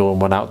 3 indoor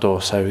and 1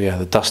 outdoor, so yeah,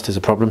 the dust is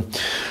a problem.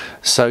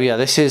 So yeah,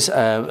 this is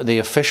the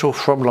official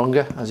from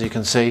Longer, as you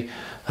can see,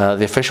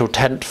 the official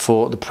tent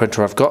for the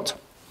printer I've got.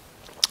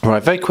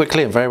 Right, very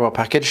quickly and very well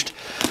packaged.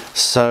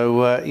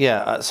 So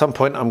yeah, at some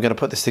point I'm going to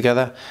put this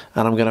together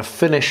and I'm going to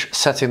finish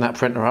setting that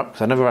printer up,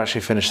 because I never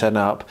actually finished setting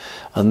it up,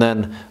 and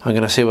then I'm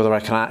going to see whether I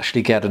can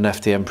actually get an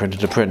FDM printer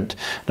to print.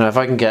 Now if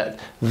I can get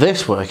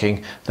this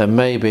working, then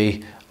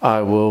maybe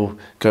I will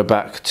go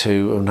back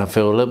to, and I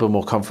feel a little bit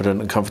more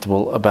confident and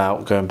comfortable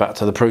about going back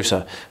to the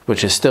Prusa,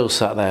 which is still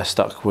sat there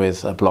stuck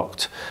with a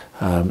blocked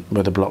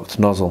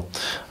nozzle.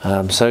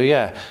 So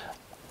yeah,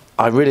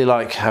 I really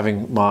like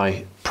having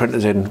my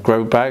printers in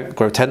grow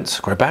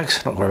tents. I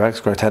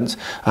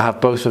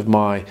have both of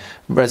my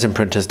resin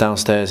printers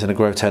downstairs in a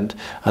grow tent,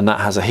 and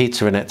that has a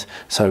heater in it,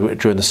 so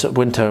during the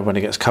winter when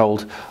it gets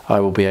cold I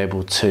will be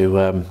able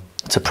to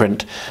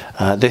print.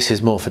 This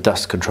is more for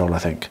dust control, I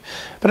think.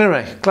 But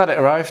anyway, glad it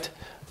arrived,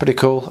 pretty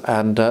cool,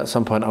 and at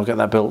some point I'll get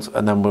that built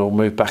and then we'll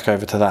move back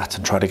over to that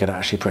and try to get it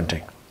actually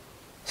printing.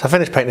 So I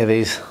finished painting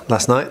these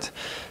last night.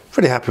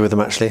 Pretty happy with them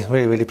actually,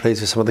 really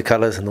pleased with some of the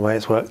colours and the way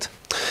it's worked.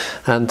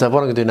 And what I'm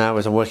going to do now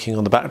is I'm working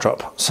on the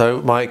backdrop.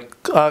 So my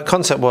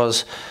concept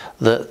was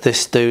that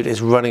this dude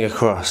is running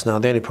across. Now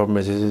the only problem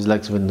is his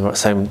legs are in the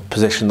same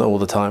position all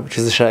the time, which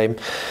is a shame.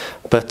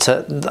 But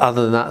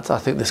other than that, I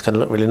think this is going to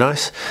look really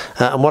nice.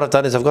 And what I've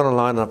done is I've gone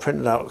online and I've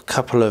printed out a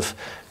couple of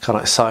kind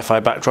of like sci-fi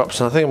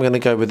backdrops, and I think I'm going to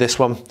go with this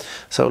one.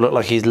 So it'll look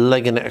like he's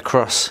legging it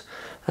across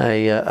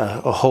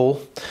a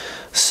hall.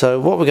 So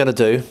what we're going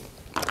to do,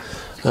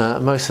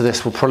 most of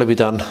this will probably be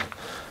done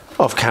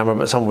off camera,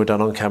 but some will be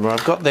done on camera.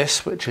 I've got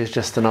this, which is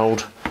just an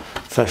old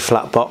very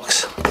flat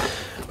box,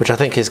 which I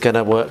think is going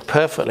to work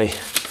perfectly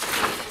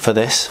for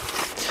this.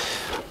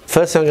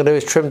 First thing I'm going to do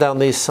is trim down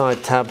these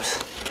side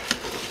tabs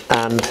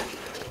and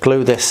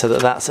glue this so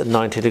that that's at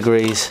 90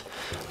 degrees.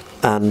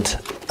 And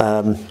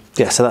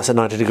yeah, so that's at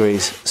 90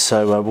 degrees.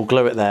 So we'll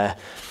glue it there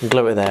and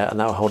glue it there, and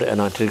that will hold it at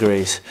 90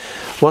 degrees.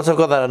 Once I've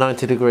got that at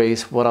 90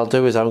 degrees, what I'll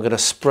do is I'm going to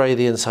spray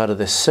the inside of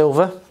this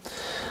silver,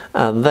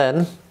 and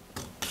then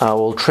I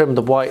will trim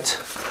the white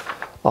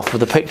off of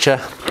the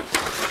picture,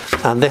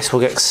 and this will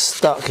get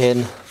stuck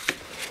in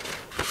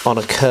on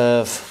a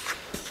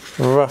curve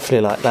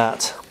roughly like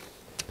that.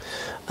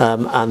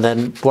 And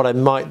then what I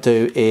might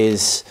do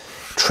is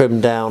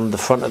trim down the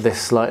front of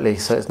this slightly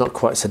so it's not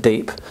quite so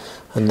deep,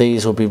 and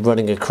these will be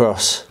running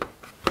across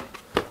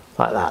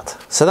like that.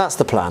 So that's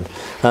the plan.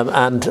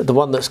 And the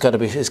one that's going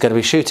to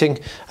be shooting,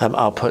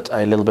 I'll put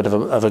a little bit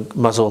of a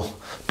muzzle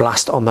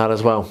blast on that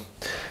as well.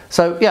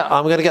 So yeah,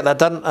 I'm going to get that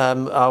done.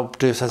 I'll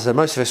do, as I said,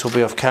 most of this will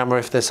be off camera.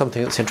 If there's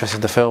something that's interesting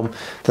to film,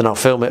 then I'll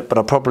film it, but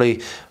I'll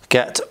probably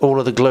get all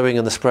of the gluing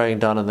and the spraying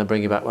done and then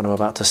bring you back when I'm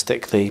about to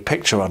stick the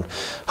picture on.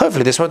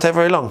 Hopefully this won't take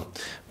very long,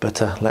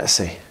 but let's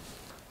see.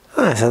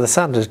 Alright, so the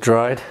sand has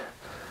dried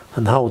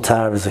and the whole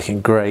tower is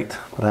looking great,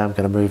 but I am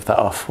going to move that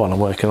off while I'm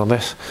working on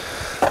this.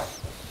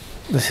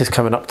 This is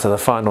coming up to the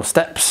final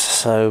steps,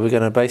 so we're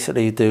going to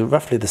basically do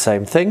roughly the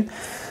same thing.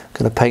 I'm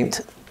going to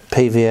paint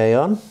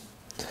PVA on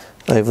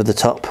over the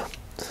top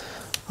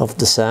of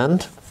the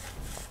sand,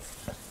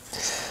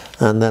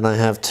 and then I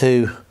have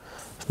two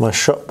of my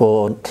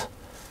shopboard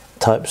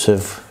types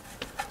of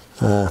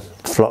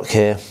flock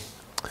here,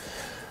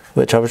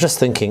 which I was just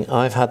thinking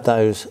I've had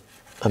those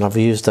and I've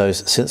used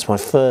those since my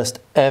first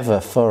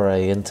ever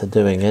foray into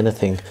doing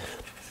anything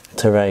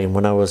terrain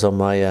when I was on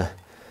my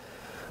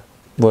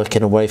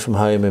working away from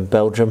home in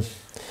Belgium.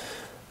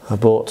 I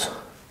bought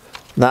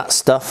that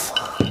stuff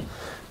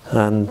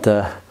and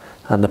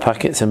the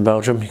packets in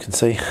Belgium, you can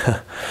see.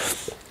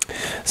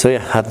 So yeah,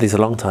 had these a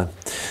long time.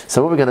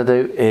 So what we're going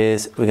to do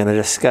is we're going to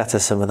just scatter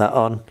some of that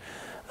on.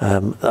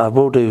 I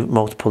will do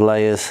multiple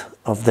layers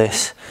of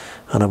this,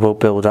 and I will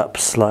build up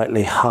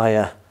slightly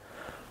higher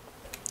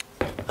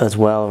as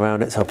well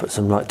around it. So I'll put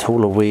some like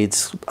taller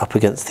weeds up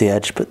against the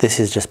edge, but this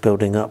is just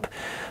building up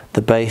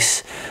the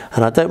base.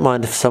 And I don't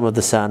mind if some of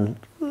the sand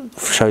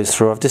shows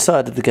through. I've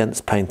decided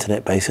against painting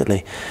it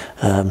basically.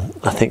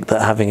 I think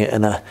that having it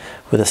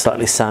with a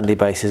slightly sandy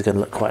base is going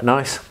to look quite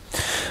nice.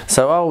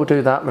 So I will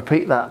do that,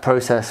 repeat that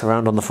process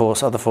around on the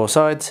other four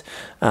sides,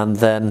 and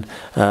then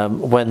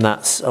when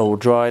that's all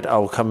dried I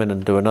will come in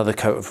and do another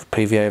coat of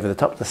PVA over the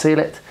top to seal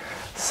it.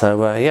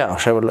 So yeah, I'll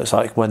show what it looks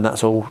like when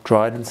that's all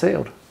dried and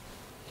sealed.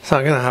 So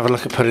I'm going to have a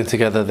look at putting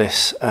together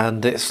this,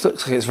 and it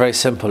looks like it's very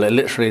simple. It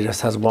literally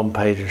just has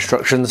one-page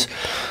instructions.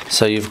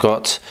 So you've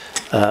got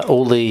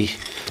all the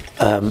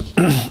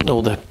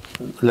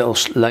little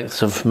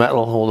lengths of metal,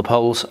 all the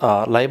poles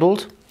are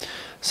labelled.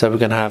 So we're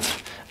going to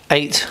have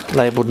 8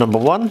 labelled number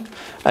 1,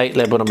 8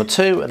 labelled number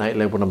 2, and 8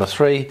 labelled number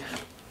 3.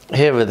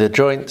 Here are the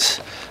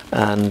joints,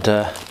 and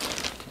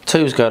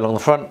 2s go along the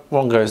front,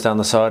 1 goes down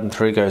the side, and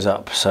 3 goes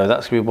up. So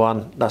that's going to be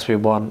 1, that's going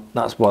to be 1,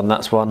 that's 1,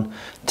 that's 1,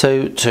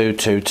 2, 2,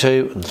 2,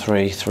 2, and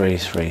 3, 3,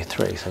 3,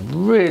 3. So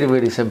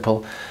really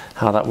simple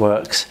how that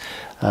works.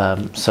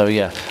 So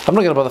yeah, I'm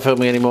not going to bother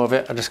filming any more of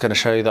it. I'm just going to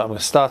show you that I'm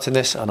starting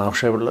this, and I'll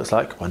show you what it looks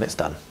like when it's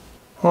done.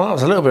 Well, that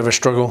was a little bit of a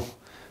struggle,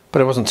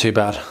 but it wasn't too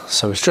bad.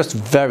 So it's just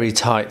very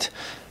tight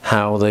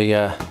how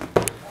the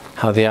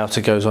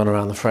outer goes on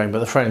around the frame, but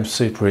the frame's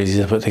super easy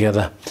to put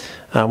together.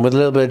 With a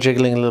little bit of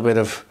jiggling, a little bit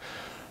of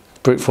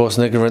brute force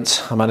and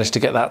ignorance, I managed to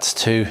get that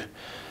to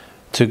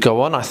to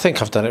go on. I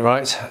think I've done it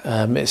right.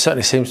 It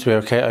certainly seems to be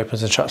okay. It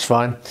opens and shuts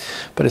fine,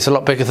 but it's a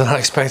lot bigger than I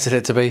expected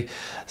it to be.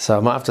 So I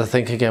might have to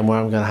think again where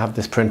I'm going to have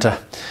this printer.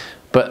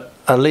 But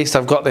at least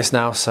I've got this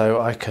now, so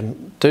I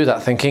can do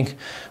that thinking,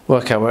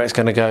 work out where it's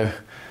going to go,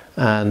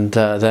 and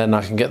then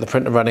I can get the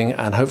printer running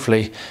and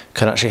hopefully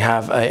can actually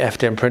have a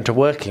FDM printer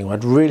working.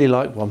 I'd really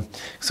like one,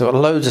 because I've got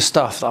loads of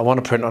stuff that I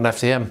want to print on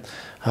FDM.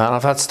 And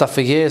I've had stuff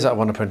for years that I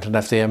want to print on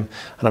FDM,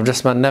 and I've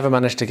just never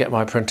managed to get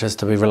my printers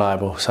to be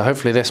reliable. So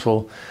hopefully this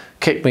will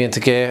kick me into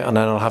gear, and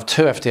then I'll have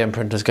 2 FDM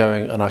printers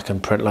going and I can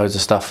print loads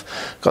of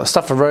stuff. Got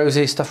stuff for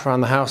Rosie, stuff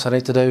around the house I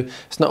need to do.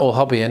 It's not all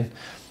hobbying,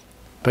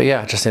 but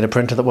yeah, I just need a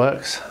printer that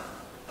works.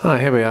 All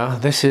right, here we are.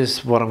 This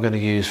is what I'm going to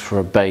use for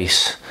a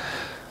base.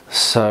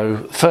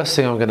 So first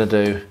thing I'm going to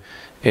do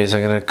is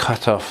I'm going to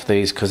cut off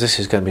these, because this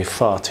is going to be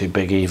far too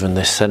big, even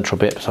this central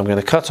bit. So I'm going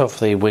to cut off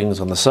the wings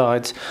on the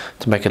sides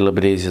to make it a little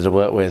bit easier to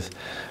work with,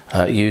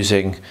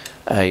 using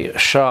a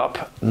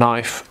sharp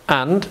knife.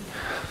 And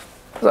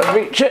as I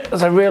reach it,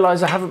 as I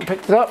realise I haven't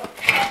picked it up,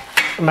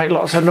 make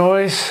lots of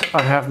noise,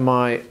 I have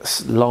my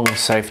long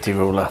safety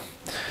ruler.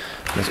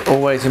 It's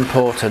always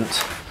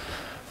important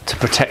to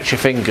protect your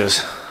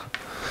fingers.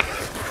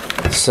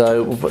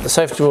 So we'll put the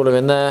safety ruler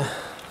in there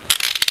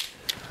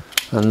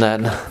and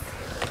then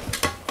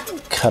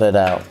cut it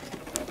out.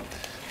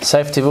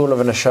 Safety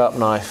ruler and a sharp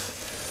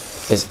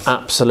knife is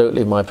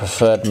absolutely my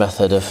preferred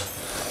method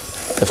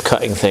of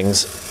cutting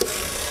things.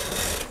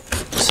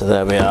 So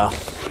there we are.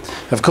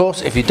 Of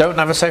course, if you don't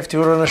have a safety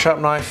ruler and a sharp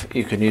knife,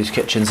 you can use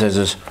kitchen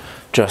scissors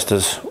just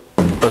as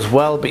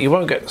well, but you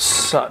won't get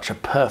such a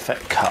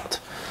perfect cut.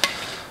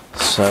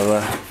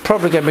 So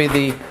probably going to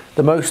be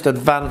the most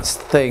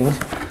advanced thing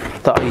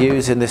that I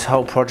use in this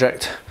whole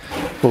project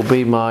will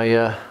be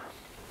my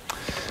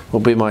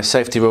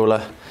safety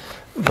ruler.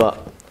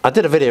 But I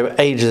did a video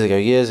ages ago,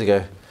 years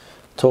ago,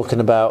 talking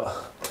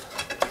about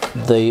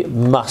the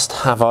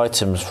must-have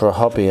items for a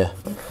hobbyist,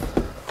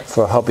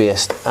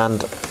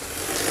 and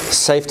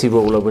safety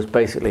ruler was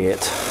basically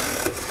it.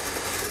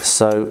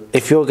 So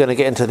if you're going to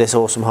get into this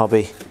awesome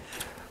hobby,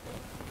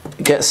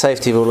 get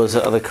safety rulers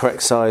that are the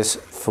correct size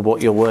for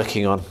what you're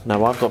working on.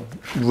 Now I've got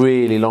a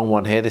really long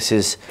one here. This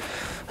is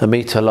 1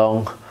 meter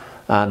long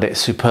and it's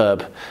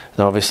superb.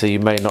 Now obviously you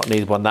may not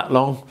need one that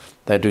long.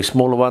 They do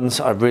smaller ones.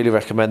 I really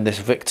recommend this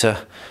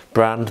Victor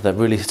brand. They're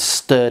really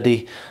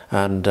sturdy,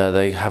 and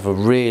they have a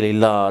really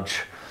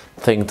large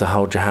thing to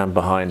hold your hand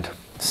behind.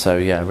 So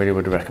yeah, I really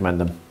would recommend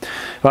them.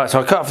 Right, so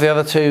I'll cut off the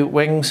other 2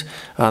 wings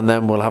and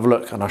then we'll have a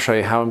look and I'll show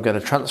you how I'm going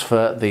to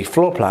transfer the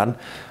floor plan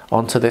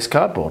onto this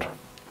cardboard.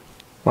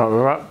 Right,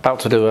 we're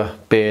about to do a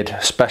beard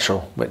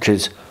special, which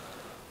is,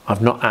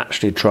 I've not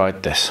actually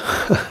tried this.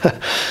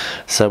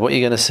 So what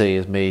you're going to see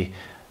is me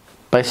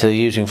basically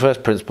using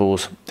first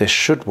principles. This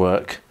should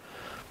work.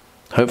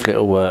 Hopefully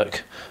it'll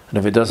work, and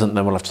if it doesn't,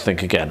 then we'll have to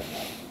think again.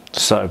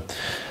 So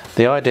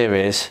the idea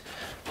is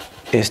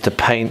to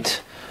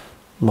paint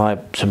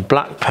some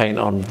black paint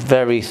on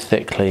very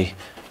thickly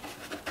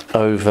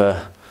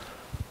over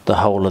the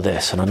whole of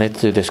this, and I need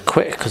to do this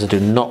quick because I do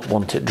not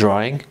want it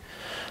drying.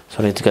 So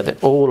I need to get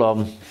it all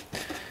on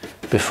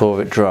before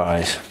it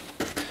dries.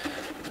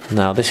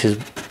 Now this is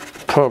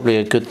probably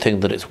a good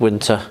thing that it's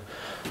winter,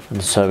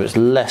 and so it's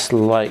less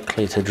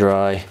likely to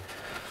dry,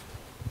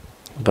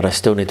 but I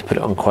still need to put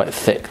it on quite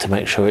thick to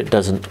make sure it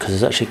doesn't, because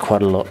there's actually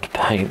quite a lot to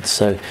paint.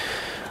 So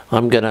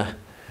I'm gonna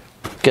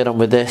get on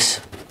with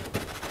this,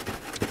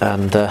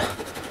 and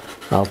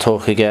I'll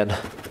talk again,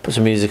 put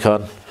some music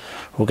on,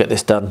 we'll get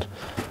this done,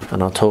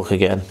 and I'll talk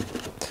again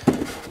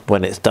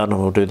when it's done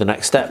and we'll do the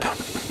next step.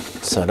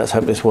 So let's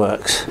hope this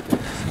works.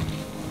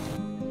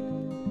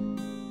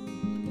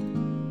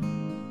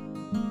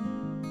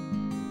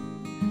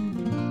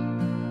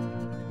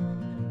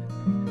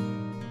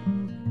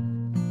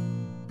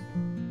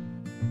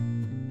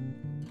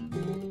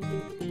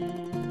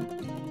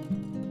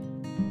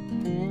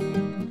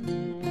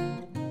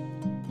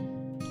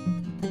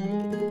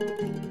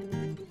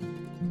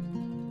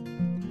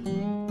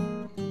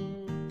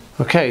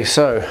 Okay,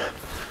 so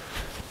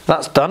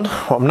that's done.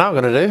 What I'm now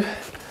going to do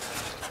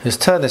is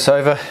turn this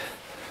over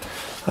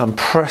and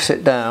press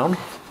it down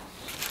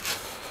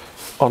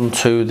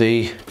onto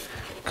the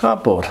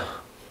cardboard,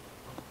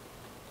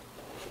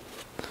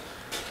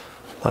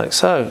 like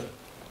so.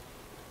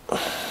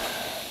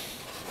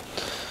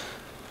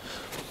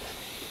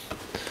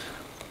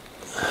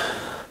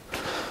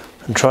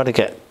 And try to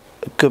get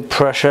good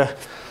pressure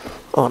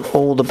on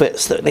all the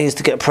bits that it needs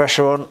to get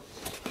pressure on,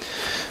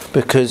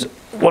 because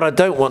what I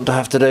don't want to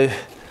have to do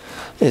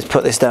is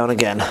put this down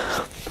again.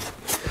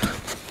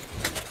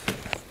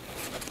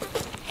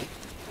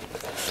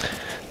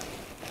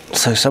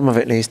 So some of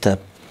it needs to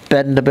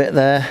bend a bit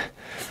there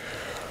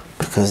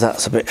because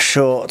that's a bit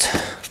short.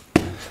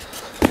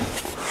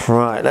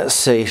 Right, let's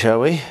see, shall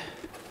we?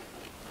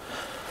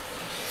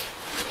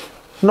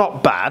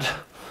 Not bad,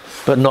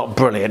 but not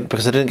brilliant,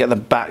 because I didn't get the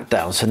back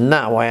down. So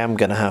now I am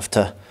going to have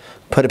to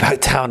put it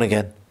back down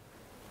again.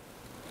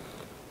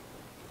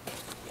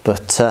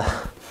 But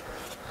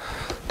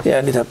yeah,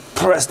 I need to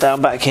press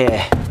down back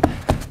here.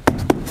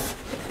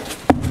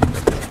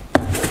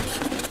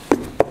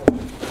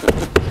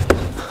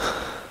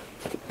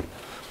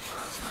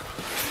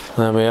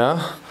 There we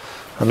are.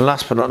 And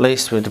last but not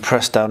least, we need to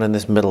press down in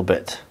this middle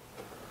bit.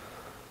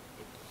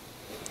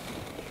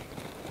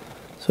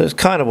 So it's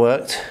kind of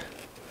worked.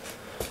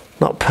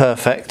 Not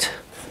perfect,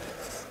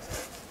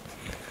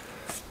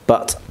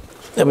 but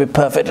it'll be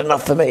perfect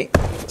enough for me.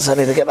 So I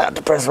need to get that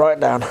to press right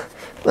down.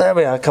 There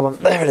we are, come on,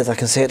 there it is, I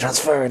can see it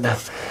transferring now.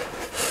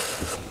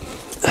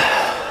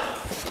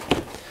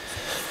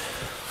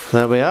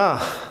 There we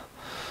are.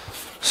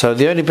 So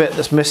the only bit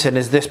that's missing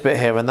is this bit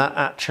here, and that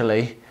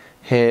actually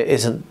here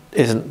isn't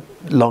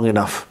long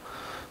enough.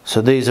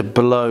 So these are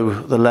below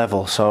the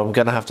level, so I'm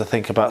going to have to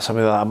think about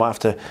something like that. I might have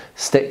to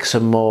stick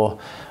some more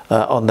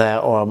on there,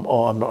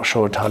 or I'm not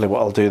sure entirely what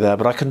I'll do there,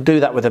 but I can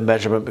do that with a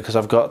measurement because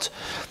I've got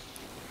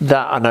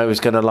that I know is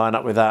going to line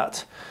up with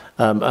that,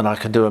 and I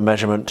can do a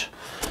measurement.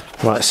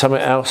 Right, something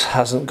else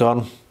hasn't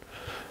gone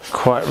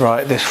quite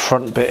right. This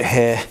front bit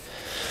here,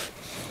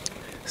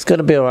 it's going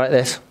to be all right.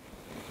 This,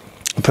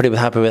 I'm pretty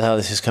happy with how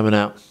this is coming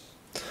out.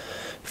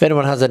 If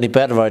anyone has any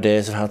better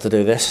ideas of how to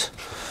do this,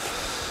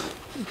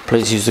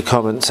 please use the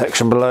comment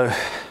section below.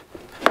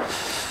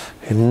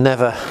 You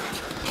never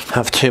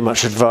have too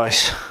much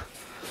advice.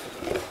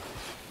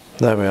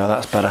 There we are,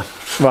 that's better.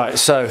 Right,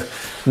 so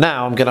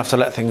now I'm going to have to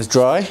let things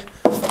dry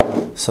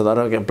so that I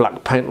don't get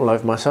black paint all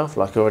over myself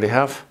like I already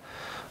have.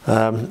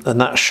 And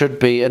that should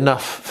be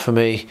enough for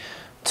me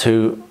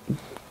to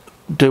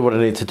do what I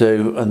need to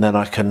do, and then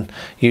I can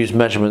use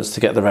measurements to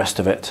get the rest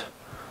of it.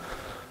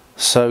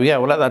 So yeah,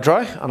 we'll let that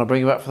dry and I'll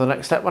bring you back for the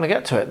next step when I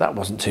get to it. That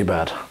wasn't too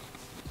bad.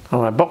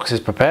 All right, box is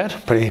prepared,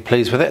 pretty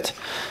pleased with it.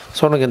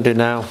 So what I'm going to do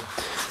now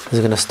is I'm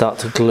going to start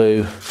to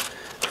glue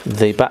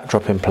the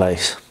backdrop in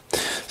place.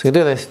 So I'm going to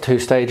do this in 2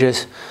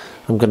 stages.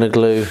 I'm going to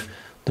glue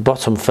the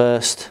bottom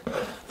first,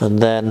 and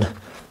then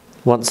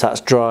once that's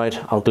dried,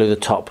 I'll glue the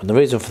top. And the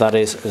reason for that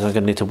is I'm going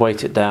to need to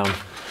weight it down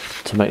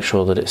to make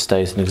sure that it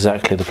stays in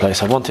exactly the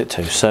place I want it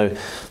to. So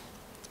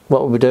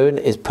what we'll be doing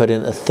is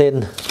putting a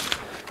thin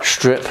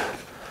strip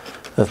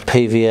of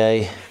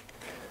PVA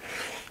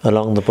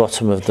along the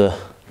bottom of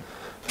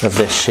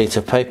this sheet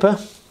of paper.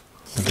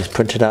 I've just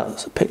printed out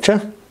as a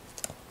picture,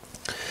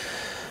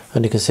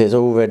 and you can see it's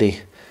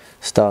already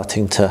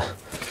starting to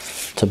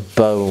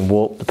bow and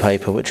warp the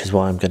paper, which is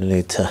why I'm going to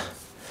need to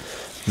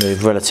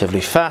move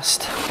relatively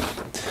fast.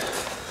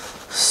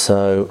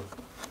 So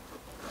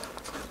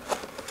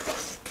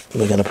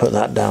we're going to put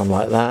that down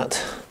like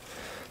that,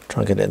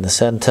 try and get it in the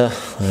centre.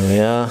 There we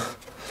are.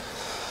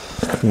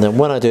 And then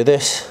when I do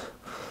this,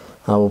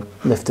 I will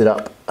lift it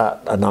up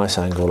at a nice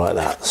angle like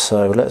that.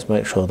 So let's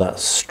make sure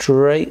that's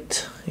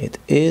straight. It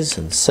is,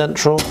 and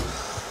central.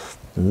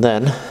 And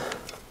then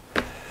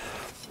I'm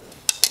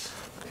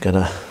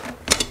gonna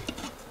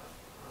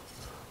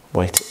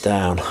weight it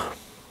down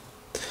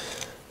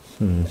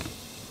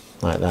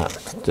like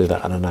that. Do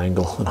that at an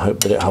angle and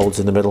hope that it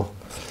holds in the middle.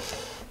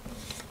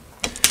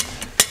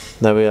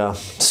 There we are.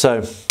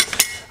 So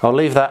I'll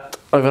leave that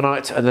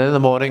overnight, and then in the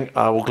morning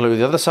I will glue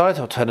the other side.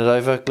 I'll turn it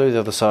over, glue the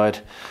other side,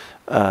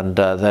 and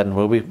then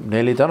we'll be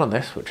nearly done on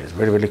this, which is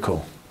really, really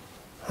cool.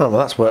 Oh, well,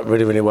 that's worked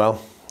really, really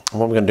well. And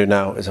what I'm going to do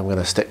now is I'm going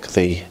to stick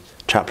the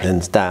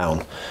Chaplains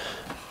down.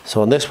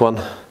 So on this one,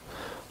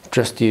 I've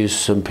just used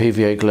some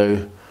PVA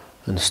glue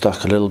and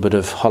stuck a little bit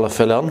of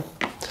holofill on,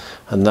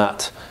 and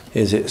that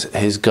is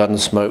his gun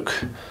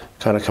smoke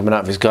kind of coming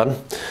out of his gun.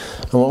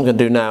 And what I'm going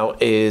to do now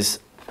is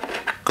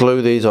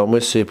glue these on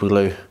with super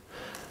glue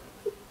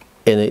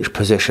in each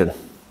position.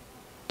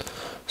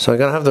 So I'm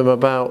going to have them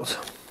about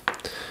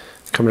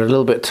coming a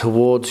little bit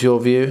towards your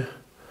view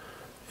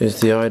is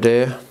the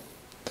idea.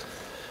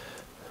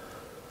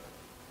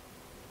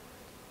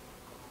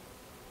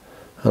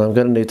 And I'm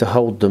going to need to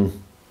hold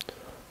them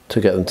to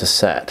get them to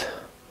set.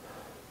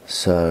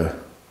 So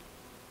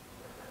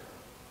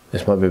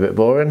this might be a bit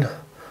boring,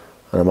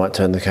 and I might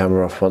turn the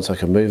camera off once I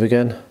can move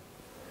again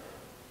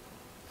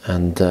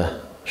and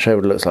show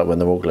what it looks like when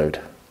they're all glued.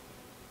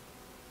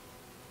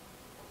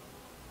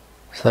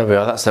 So there we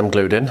are, that's them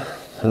glued in.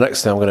 The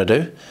next thing I'm going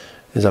to do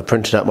is I've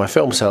printed out my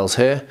film cells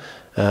here,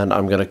 and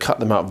I'm going to cut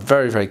them out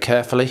very, very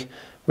carefully,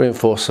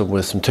 reinforce them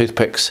with some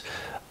toothpicks,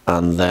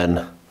 and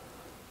then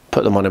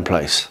put them on in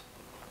place.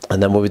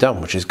 And then we'll be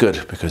done, which is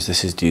good because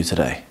this is due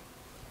today.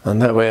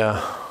 And there we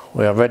are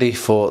ready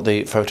for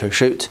the photo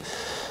shoot.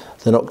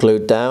 They're not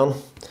glued down.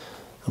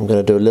 I'm going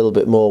to do a little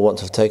bit more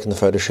once I've taken the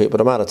photo shoot,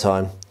 but I'm out of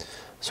time,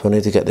 so I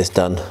need to get this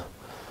done.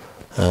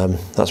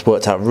 That's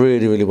worked out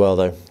really, really well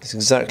though. It's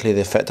exactly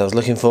the effect I was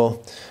looking for,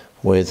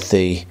 with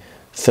the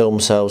film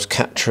cells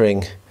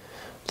capturing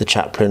the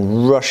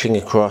Chaplain, rushing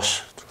across,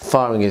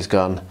 firing his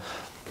gun,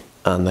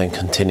 and then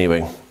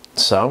continuing.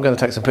 So I'm going to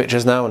take some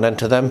pictures now and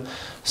enter them,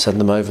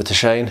 send them over to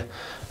Shane,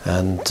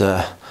 and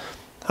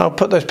I'll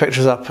put those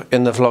pictures up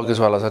in the vlog as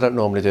well, as I don't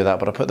normally do that,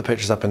 but I'll put the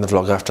pictures up in the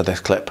vlog after this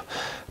clip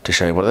to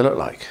show you what they look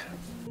like.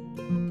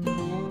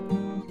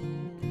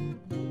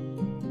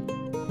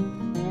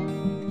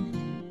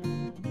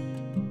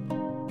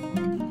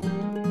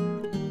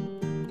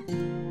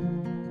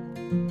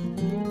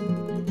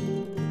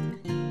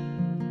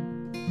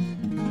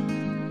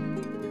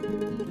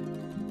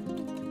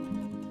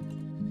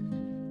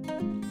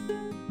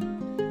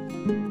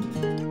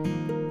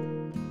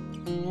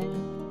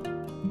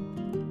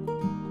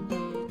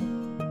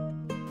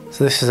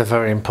 So this is a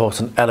very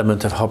important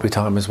element of hobby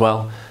time as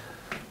well,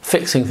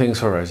 fixing things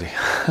for Rosie.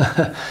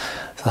 So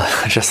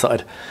I just thought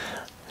I'd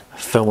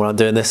film while I'm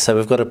doing this. So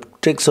we've got a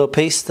jigsaw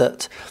piece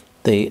that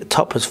the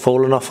top has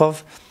fallen off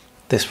of.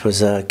 This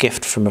was a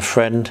gift from a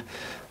friend.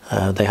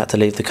 They had to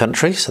leave the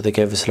country, so they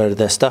gave us a load of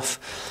their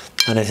stuff.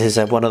 And it is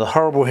one of the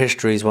horrible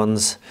histories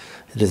ones.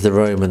 It is the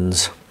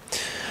Romans.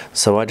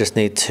 So I just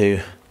need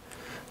to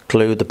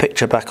glue the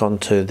picture back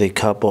onto the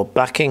cardboard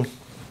backing.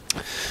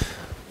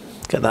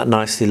 Get that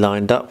nicely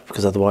lined up,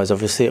 because otherwise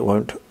obviously it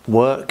won't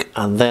work.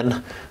 And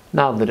then,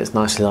 now that it's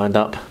nicely lined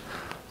up,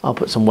 I'll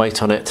put some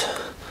weight on it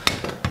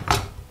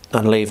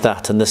and leave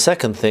that. And the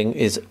second thing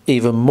is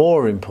even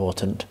more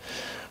important,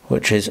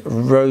 which is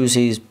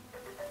Rosie's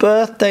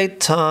birthday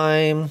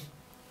time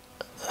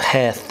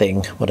hair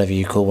thing, whatever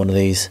you call one of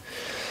these.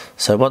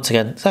 So once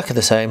again, exactly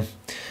the same,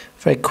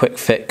 very quick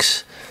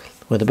fix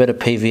with a bit of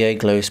PVA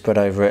glue spread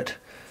over it.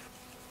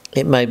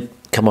 It may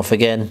come off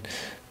again,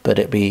 but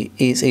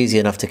it's easy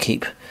enough to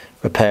keep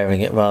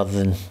repairing it rather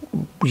than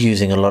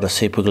using a lot of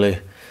super glue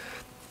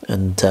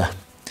and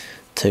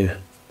to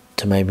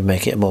maybe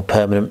make it more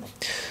permanent.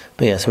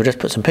 But yeah, so we'll just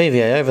put some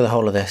PVA over the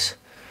whole of this,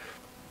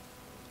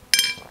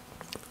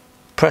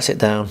 press it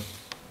down,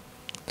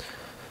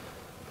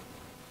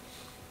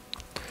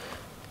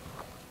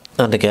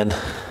 and again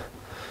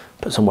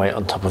put some weight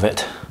on top of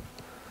it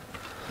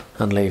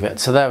and leave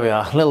it. So there we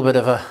are, a little bit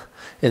of a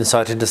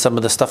insight into some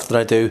of the stuff that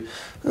I do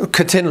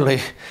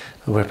continually,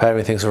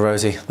 repairing things for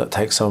Rosie that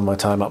takes some of my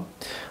time up.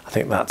 I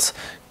think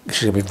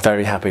she's going to be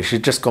very happy.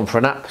 She's just gone for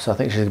a nap, so I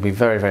think she's going to be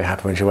very, very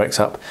happy when she wakes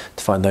up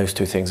to find those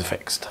two things are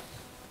fixed.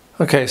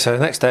 Okay, so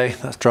next day,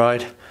 that's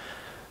dried.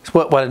 It's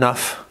worked well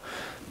enough,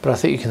 but I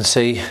think you can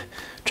see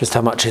just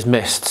how much is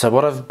missed. So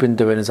what I've been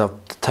doing is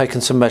I've taken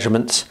some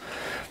measurements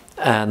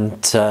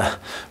and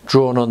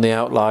drawn on the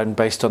outline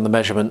based on the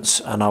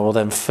measurements, and I will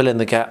then fill in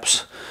the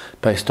gaps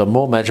based on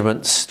more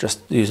measurements,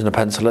 just using a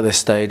pencil at this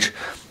stage,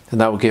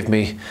 and that will give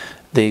me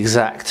the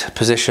exact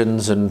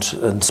positions and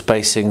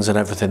spacings and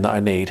everything that I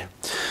need.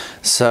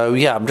 So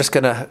yeah, I'm just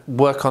going to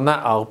work on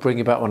that. I'll bring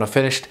you back when I've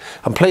finished.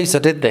 I'm pleased I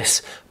did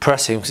this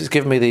pressing, because it's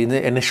given me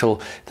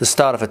the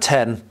start of a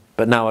 10,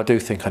 but now I do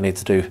think I need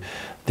to do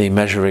the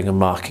measuring and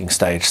marking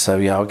stage. So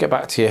yeah, I'll get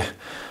back to you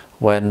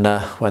when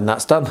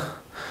that's done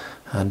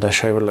and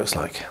show you what it looks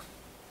like.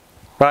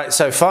 Right,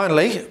 so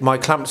finally my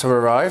clamps have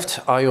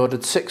arrived. I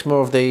ordered 6 more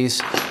of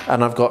these,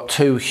 and I've got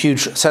 2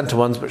 huge centre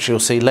ones which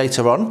you'll see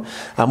later on.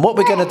 And what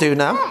we're going to do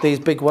now, these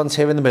big ones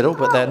here in the middle,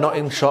 but they're not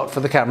in shot for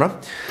the camera.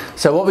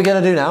 So what we're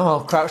going to do now,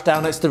 I'll crouch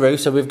down next to Roo.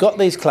 So we've got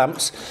these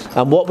clamps,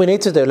 and what we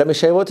need to do, let me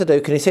show you what to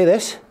do. Can you see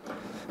this?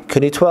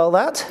 Can you twirl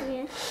that?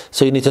 Yeah.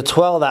 So you need to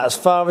twirl that as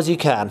far as you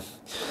can.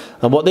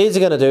 And what these are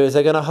going to do is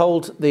they're going to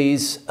hold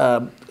these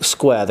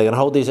square. They're going to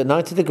hold these at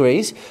 90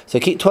 degrees. So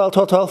keep twirl,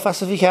 twirl, twirl,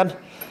 fast as you can.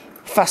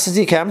 Fast as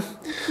you can.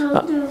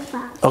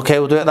 Okay,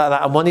 we'll do it like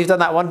that. And when you've done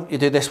that one, you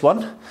do this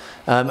one.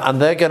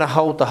 And they're going to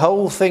hold the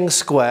whole thing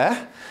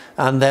square.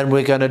 And then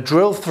we're going to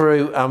drill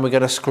through and we're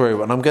going to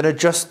screw. And I'm going to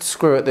just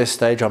screw at this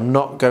stage. I'm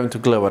not going to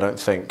glue, I don't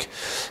think.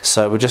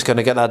 So we're just going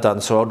to get that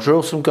done. So I'll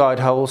drill some guide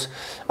holes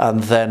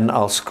and then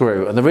I'll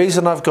screw. And the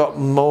reason I've got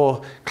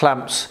more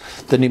clamps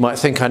than you might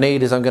think I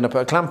need is I'm going to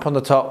put a clamp on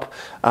the top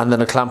and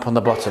then a clamp on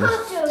the bottom.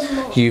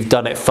 You've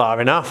done it far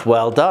enough.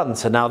 Well done.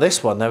 So now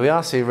this one, there we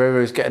are. See,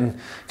 Ruru's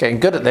getting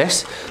good at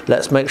this.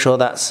 Let's make sure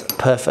that's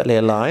perfectly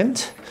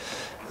aligned.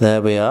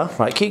 There we are.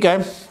 Right, keep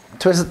going.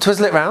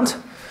 Twizzle it round.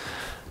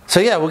 So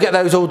yeah, we'll get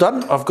those all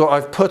done.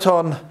 I've put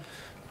on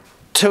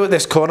 2 at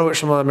this corner,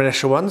 which are my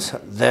initial ones.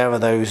 There are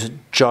those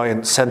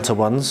giant centre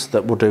ones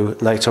that we'll do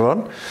later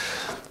on.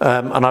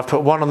 And I've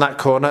put 1 on that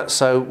corner,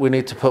 so we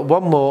need to put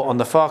 1 more on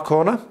the far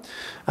corner,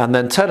 and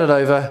then turn it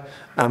over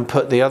and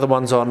put the other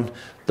ones on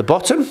the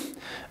bottom.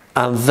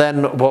 And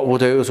then what we'll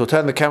do is we'll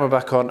turn the camera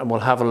back on and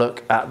we'll have a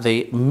look at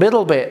the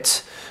middle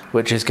bit,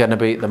 which is going to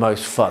be the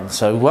most fun.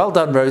 So well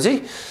done,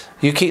 Rosie.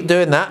 You keep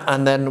doing that,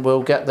 and then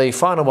we'll get the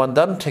final one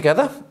done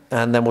together,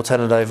 and then we'll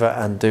turn it over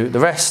and do the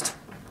rest.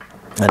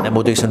 And then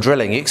we'll do some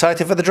drilling. You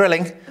excited for the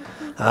drilling?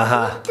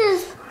 What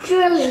does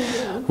drilling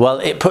do? Well,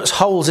 it puts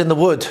holes in the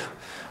wood,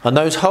 and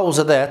those holes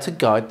are there to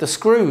guide the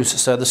screws,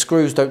 so the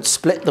screws don't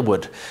split the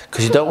wood,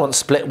 because you don't want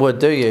split wood,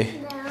 do you?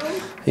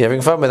 No. You're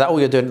having fun with that? Oh,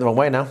 you're doing it the wrong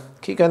way now.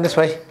 Keep going this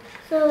way.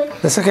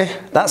 That's okay.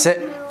 That's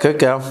it. Good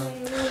girl.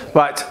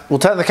 Right, we'll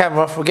turn the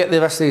camera off. We'll get the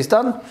rest of these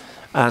done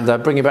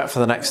and bring you back for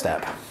the next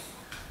step.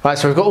 Right,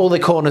 so we've got all the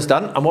corners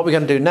done, and what we're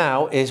going to do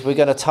now is we're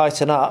going to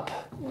tighten up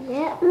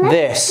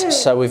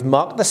this. So we've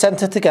marked the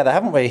centre together,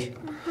 haven't we?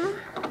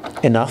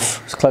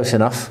 Enough. It's close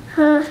enough.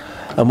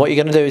 And what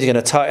you're going to do is you're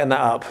going to tighten that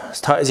up as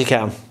tight as you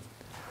can.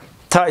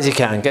 Tight as you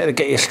can.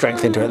 Get your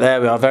strength into it. There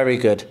we are. Very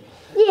good.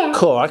 Yeah.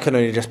 Cool. I can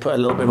only just put a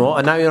little bit more.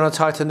 And now you're going to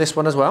tighten this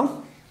one as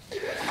well.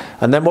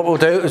 And then what we'll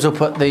do is we'll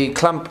put the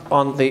clamp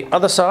on the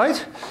other side,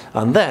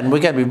 and then we're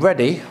going to be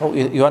ready. Oh,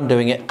 you're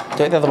undoing it.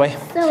 Do it the other way.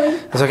 Sorry.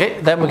 That's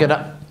okay. Then we're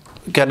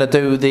going to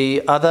do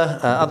the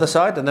other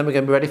side, and then we're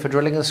going to be ready for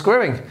drilling and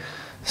screwing.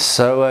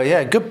 So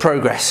yeah, good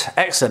progress,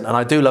 excellent, and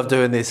I do love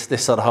doing this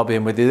sort of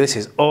hobbying with you. This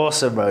is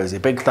awesome, Rosie.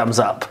 Big thumbs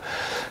up.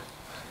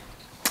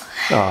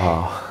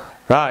 Oh.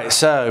 Right,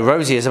 so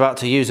Rosie is about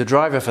to use a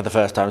driver for the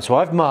first time. So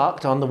I've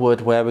marked on the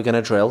wood where we're going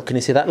to drill. Can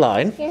you see that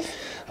line? Yes.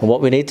 And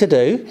what we need to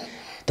do,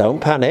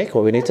 don't panic,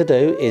 what we need to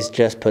do is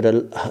just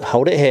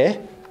hold it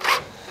here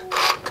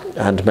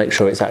and make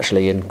sure it's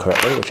actually in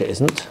correctly, which it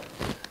isn't.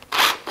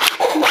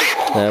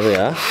 There we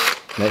are.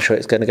 Make sure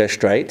it's going to go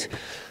straight.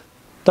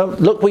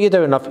 Don't look what you're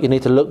doing, you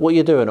need to look what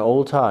you're doing at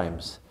all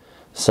times.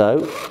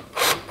 So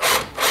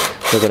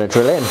we're going to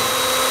drill in.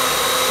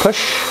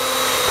 Push,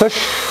 push,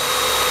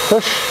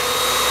 push.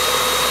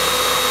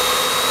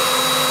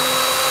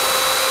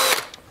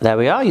 There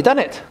we are, you've done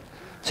it.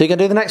 So you're going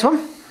to do the next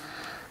one?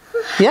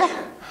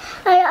 Yeah?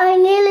 I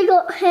nearly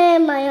got hair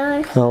in my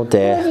eye. Oh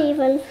dear. Not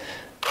even. Do you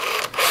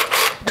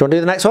want to do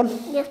the next one?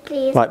 Yes,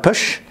 please. Right,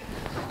 push.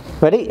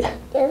 Ready?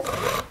 Yes.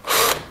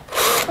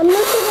 I'm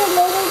looking a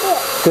little bit.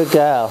 Good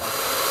girl.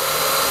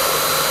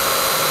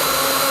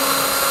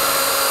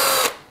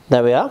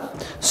 There we are.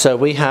 So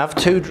we have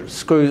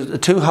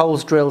two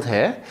holes drilled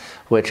here,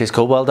 which is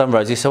called well done,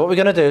 Rosie. So what we're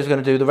going to do is we're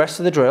going to do the rest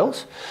of the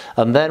drills,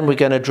 and then we're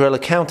going to drill a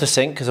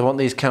countersink because I want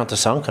these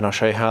countersunk, and I'll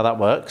show you how that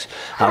works.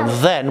 And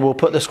then we'll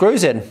put the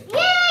screws in.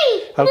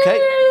 Yay! Okay.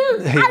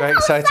 Are you very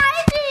so excited?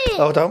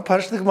 Oh, don't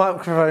punch the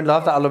microphone,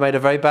 love. That'll have made a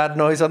very bad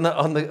noise on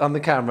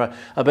the camera.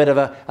 A bit of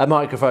a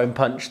microphone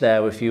punch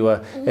there if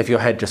your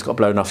head just got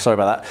blown off. Sorry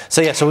about that.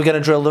 So yeah, so we're going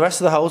to drill the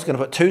rest of the holes. We're going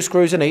to put 2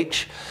 screws in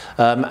each,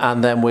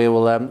 and then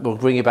we'll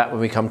bring you back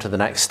when we come to the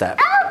next step.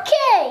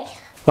 Okay.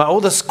 Right, all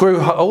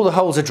the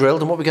holes are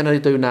drilled, and what we're going to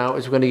do now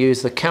is we're going to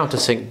use the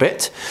countersink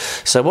bit.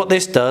 So what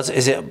this does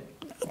is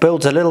it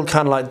builds a little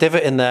kind of like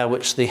divot in there,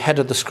 which the head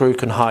of the screw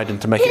can hide in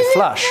to make it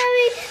flush.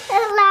 Very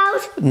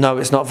loud. No,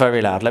 it's not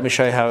very loud. Let me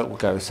show you how it will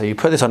go. So you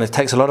put this on, it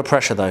takes a lot of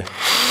pressure though. And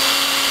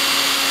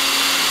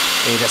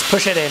you just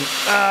push it in,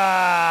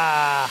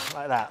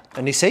 like that.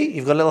 And you see,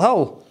 you've got a little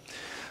hole.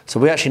 So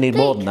we actually need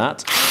more than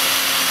that.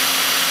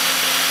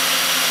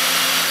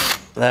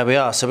 There we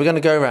are. So we're going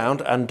to go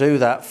around and do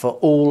that for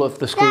all of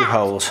the screw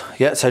holes.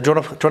 Yeah, so do you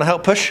want to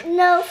help push?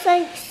 No,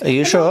 thanks. Are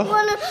you sure? I don't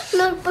want to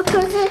look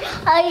because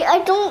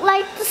I don't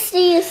like to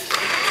see it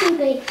too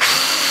big.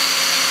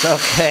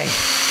 Okay.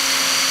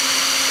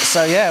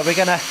 So yeah, we're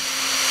going to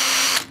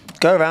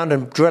go around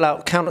and drill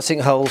out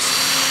countersink holes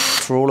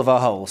for all of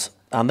our holes.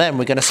 And then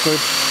we're going to screw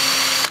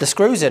the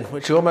screws in,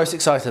 which you're almost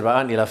excited about,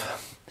 aren't you,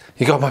 love?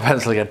 You got my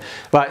pencil again.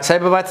 Right, say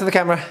bye-bye to the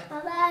camera.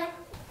 Bye-bye.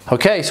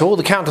 Okay, so all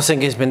the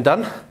countersink has been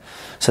done.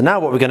 So now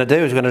what we're going to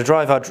do is we're going to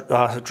drive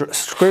our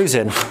screws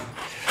in.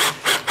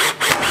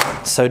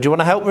 So do you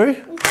want to help, Roo?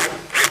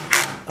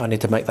 I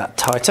need to make that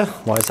tighter.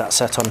 Why is that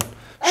set on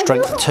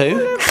strength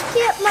 2?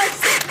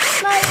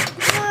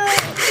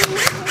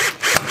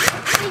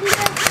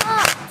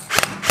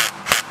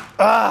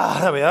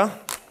 There we are.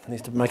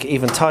 Needs to make it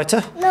even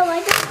tighter. No,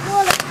 I just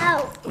want it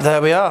out.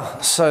 There we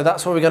are. So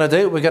that's what we're going to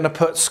do. We're going to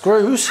put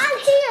screws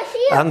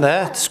and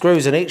there,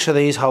 screws in each of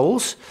these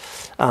holes.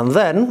 And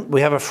then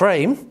we have a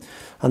frame.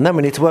 And then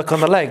we need to work on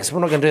the legs. We're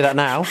not going to do that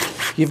now.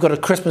 You've got a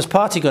Christmas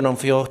party going on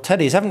for your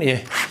teddies, haven't you?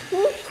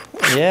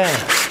 Yeah.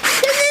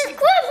 It's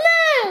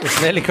Christmas!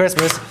 It's nearly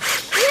Christmas.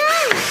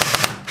 Yay!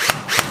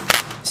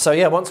 So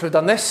yeah, once we've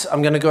done this,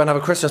 I'm going to go and have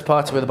a Christmas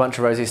party with a bunch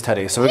of Rosie's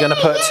teddies. So we're going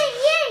to put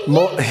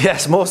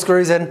more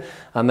screws in,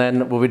 and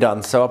then we'll be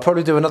done. So I'll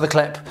probably do another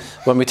clip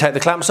when we take the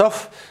clamps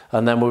off,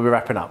 and then we'll be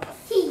wrapping up.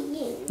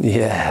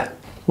 Yeah.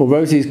 Well,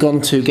 Rosie's gone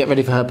to get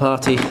ready for her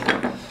party,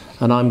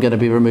 and I'm going to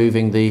be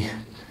removing the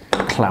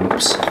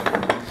clamps,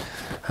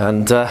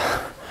 and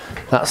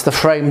that's the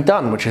frame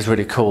done, which is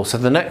really cool. So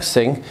the next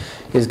thing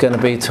is going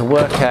to be to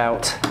work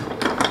out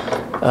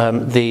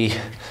the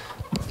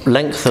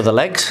length of the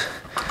legs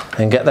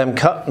and get them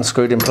cut and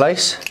screwed in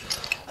place,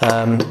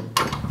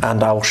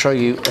 and I'll show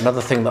you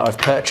another thing that I've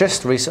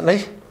purchased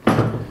recently.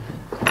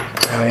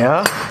 There we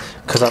are,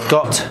 because I've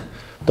got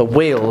the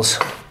wheels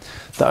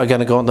that are going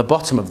to go on the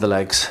bottom of the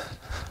legs,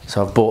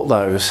 so I've bought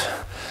those.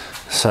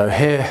 So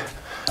here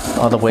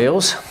are the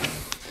wheels.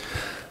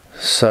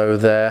 So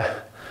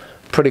they're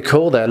pretty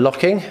cool. They're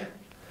locking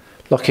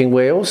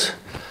wheels,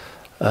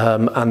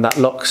 and that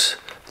locks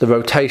the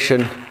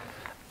rotation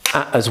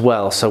as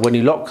well. So when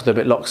you lock them,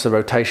 it locks the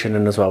rotation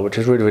in as well, which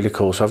is really, really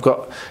cool. So I've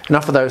got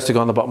enough of those to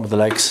go on the bottom of the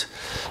legs.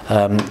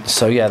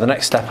 So yeah, the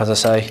next step, as I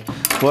say,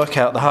 work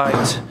out the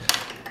height,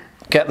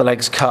 get the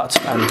legs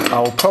cut, and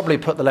I'll probably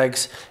put the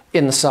legs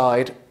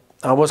inside.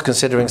 I was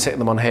considering sitting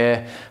them on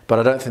here, but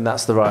I don't think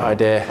that's the right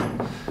idea.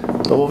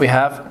 But what we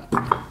have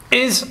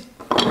is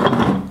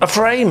a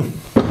frame,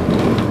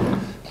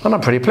 and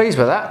I'm pretty pleased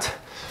with that.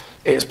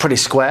 It's pretty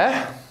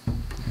square,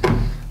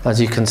 as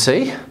you can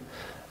see,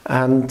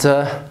 and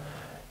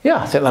yeah,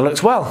 I think that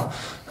looks well.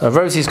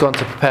 Rosie's gone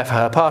to prepare for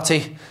her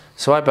party,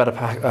 so I better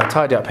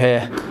tidy up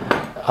here,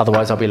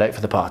 otherwise I'll be late for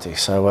the party.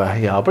 So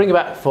yeah, I'll bring you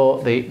back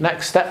for the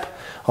next step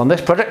on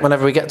this project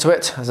whenever we get to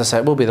it. As I say,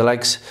 it will be the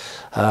legs,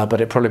 but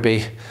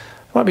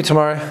might be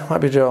tomorrow, might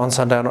be on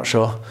Sunday, I'm not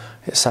sure.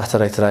 It's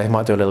Saturday today,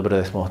 might do a little bit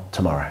of this more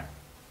tomorrow.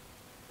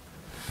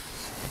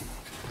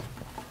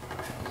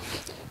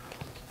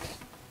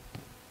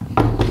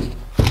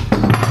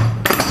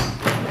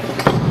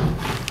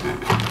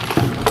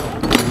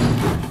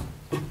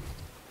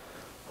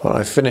 But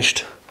I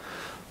finished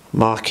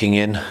marking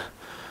in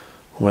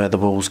where the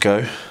walls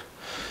go,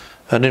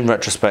 and in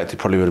retrospect it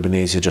probably would have been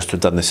easier just to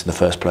have done this in the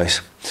first place,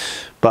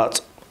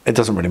 but it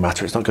doesn't really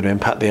matter. It's not going to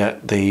impact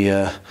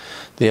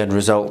the end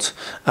result,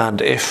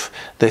 and if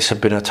this had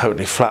been a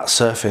totally flat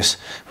surface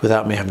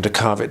without me having to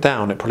carve it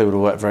down, it probably would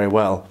have worked very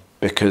well,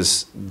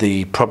 because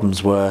the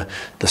problems were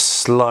the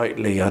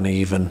slightly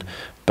uneven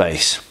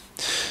base.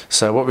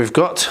 So what we've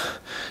got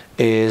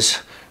is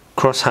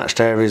cross-hatched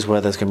areas where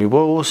there's going to be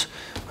walls,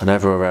 and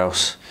everywhere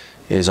else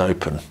is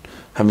open.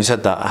 Having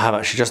said that, I have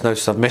actually just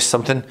noticed I've missed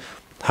something.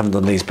 I haven't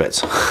done these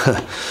bits.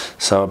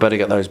 So I better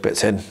get those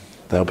bits in.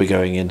 They'll be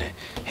going in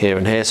here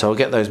and here, so I'll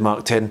get those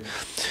marked in.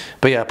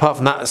 But yeah, apart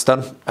from that, it's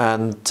done,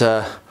 and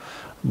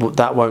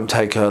that won't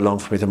take long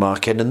for me to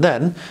mark in, and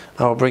then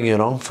I'll bring you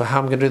along for how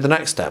I'm going to do the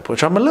next step,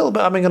 which I'm a little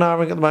bit umming and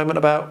ahhing at the moment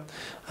about.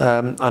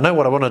 I know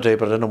what I want to do,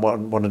 but I don't know what I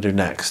want to do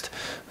next.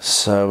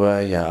 So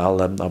yeah,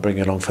 I'll bring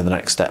you along for the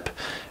next step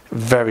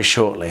very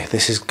shortly.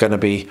 This is going to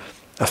be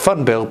a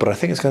fun build, but I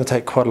think it's going to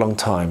take quite a long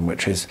time,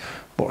 which is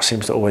what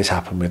seems to always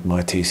happen with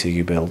my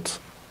TCU builds.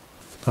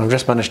 I've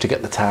just managed to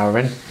get the tower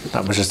in.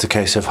 That was just a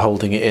case of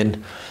holding it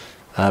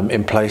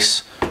in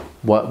place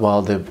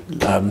while the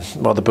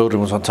building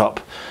was on top,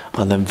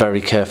 and then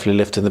very carefully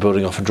lifting the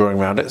building off and drawing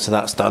around it. So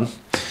that's done.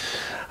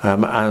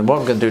 And what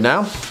I'm going to do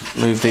now,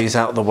 move these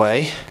out of the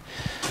way,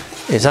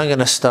 is I'm going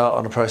to start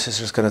on a process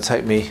that's going to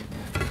take me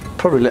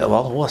probably a little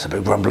while. Oh, that's a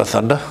big rumble of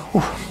thunder.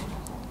 Ooh.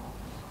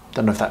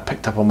 Don't know if that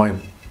picked up on my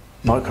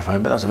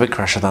microphone, but that's a big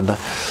crash of thunder.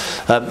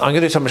 I'm going to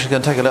do something that's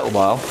going to take a little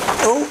while.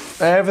 Oh,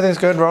 everything's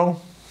going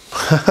wrong.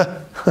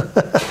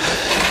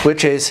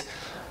 Which is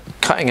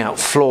cutting out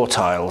floor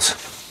tiles.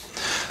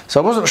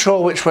 So I wasn't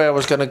sure which way I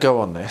was going to go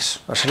on this.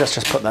 Actually, let's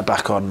just put that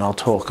back on and I'll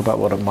talk about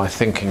what my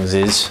thinkings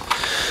is.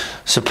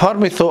 So part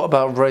of me thought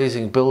about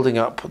building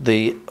up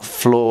the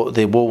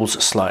walls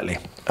slightly.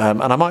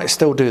 And I might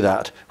still do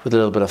that with a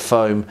little bit of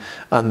foam,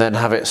 and then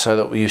have it so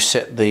that you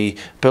sit the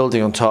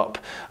building on top,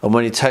 and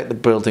when you take the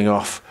building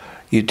off,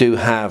 you do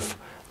have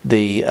like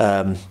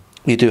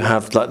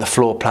the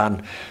floor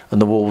plan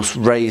and the walls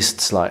raised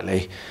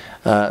slightly.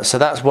 So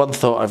that's one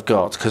thought I've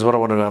got, because what I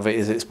want to have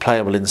is it's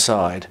playable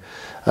inside.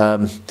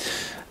 And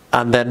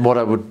then what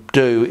I would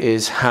do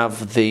is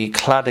have the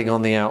cladding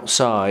on the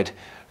outside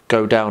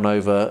go down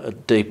over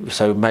deep,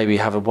 so maybe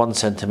have a 1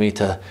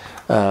 centimetre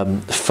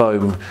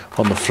foam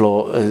on the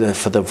floor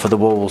for the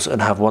walls,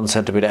 and have 1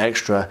 centimetre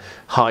extra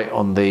height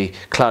on the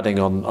cladding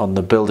on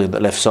the building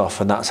that lifts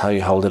off, and that's how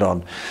you hold it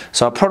on.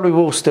 So I probably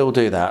will still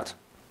do that,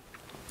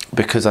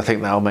 because I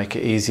think that'll make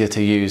it easier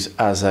to use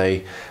as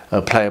a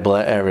playable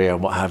area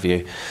and what have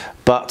you.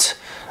 But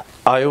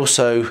I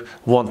also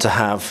want to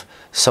have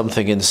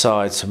something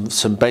inside,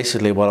 some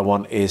basically what I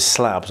want is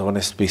slabs. I want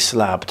this to be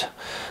slabbed,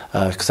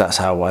 because that's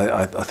how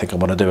I think I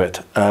want to do it.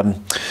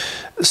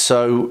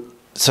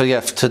 So yeah,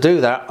 to do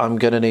that, I'm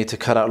going to need to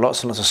cut out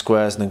lots and lots of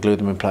squares and then glue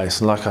them in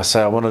place. And like I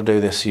say, I want to do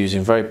this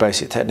using very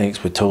basic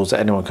techniques with tools that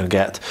anyone can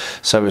get.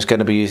 So it's going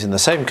to be using the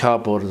same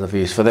cardboard as I've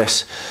used for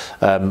this,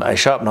 a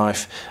sharp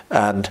knife,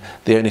 and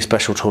the only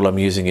special tool I'm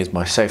using is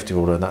my safety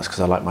ruler, and that's because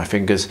I like my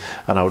fingers,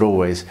 and I would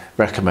always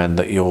recommend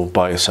that you'll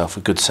buy yourself a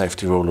good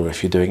safety ruler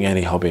if you're doing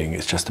any hobbying.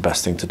 It's just the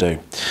best thing to do.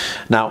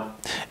 Now,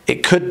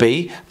 it could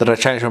be that I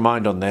change my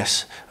mind on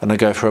this and I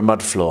go for a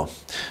mud floor,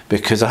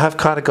 because I have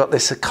kind of got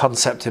this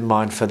concept in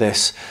mind for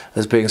this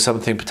as being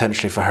something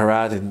potentially for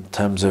Harad in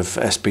terms of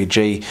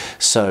SBG,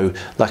 so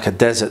like a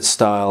desert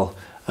style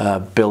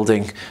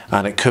building.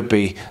 And it could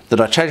be that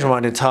I change my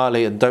mind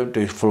entirely and don't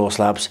do floor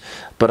slabs,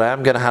 but I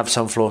am going to have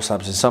some floor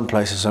slabs in some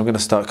places, so I'm going to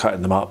start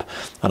cutting them up,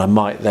 and I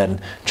might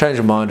then change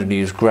my mind and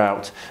use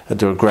grout and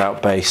do a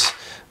grout base,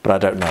 but I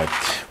don't know.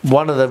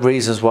 One of the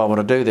reasons why I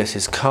want to do this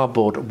is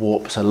cardboard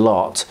warps a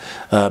lot,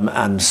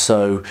 and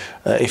so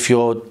if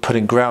you're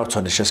putting grout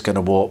on, it's just going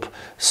to warp.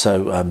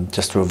 So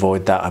just to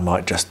avoid that, I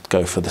might just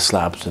go for the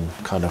slabs and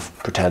kind of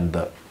pretend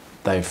that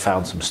they've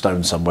found some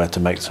stone somewhere to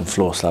make some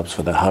floor slabs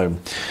for their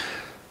home.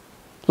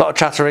 A lot of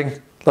chattering,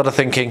 a lot of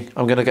thinking.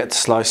 I'm going to get to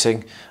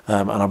slicing,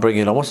 and I'll bring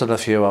you in. Once I've done a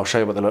few, I'll show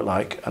you what they look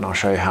like, and I'll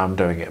show you how I'm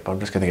doing it. But I'm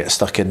just going to get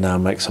stuck in now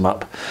and make some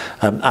up.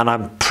 And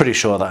I'm pretty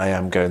sure that I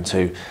am going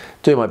to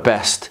do my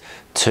best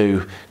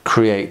to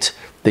create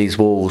these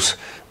walls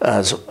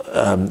as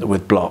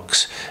with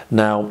blocks.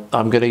 Now,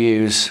 I'm going to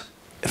use,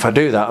 if I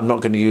do that, I'm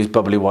not going to use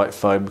bubbly white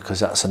foam, because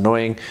that's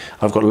annoying.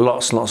 I've got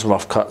lots and lots of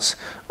offcuts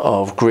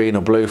of green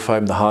or blue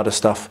foam, the harder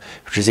stuff,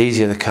 which is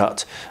easier to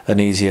cut and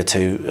easier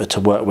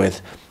to work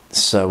with.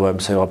 So,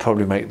 so I'll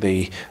probably make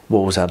the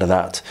walls out of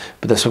that.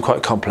 But there's some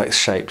quite complex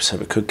shapes, so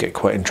it could get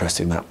quite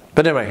interesting that.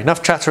 But anyway,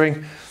 enough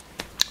chattering.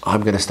 I'm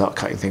going to start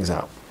cutting things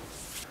out.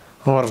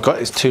 Well, what I've got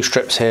is 2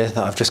 strips here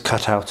that I've just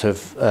cut out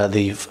of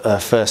the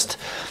first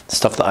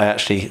stuff that I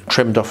actually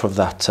trimmed off of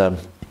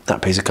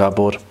that piece of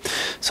cardboard.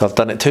 So I've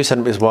done it 2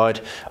 centimetres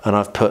wide, and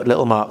I've put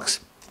little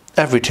marks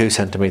every 2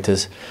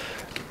 centimetres,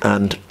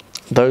 and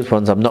those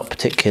ones I'm not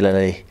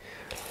particularly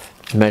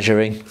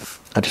measuring.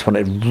 I just want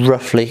it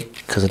roughly,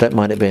 because I don't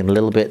mind it being a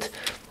little bit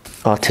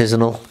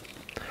artisanal.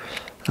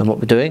 And what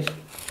we're doing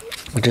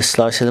and just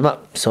slicing them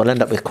up. So I'll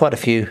end up with quite a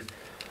few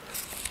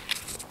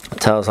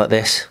tiles like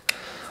this,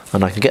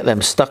 and I can get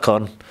them stuck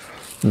on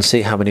and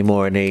see how many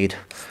more I need,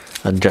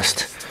 and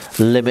just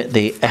limit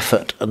the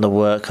effort and the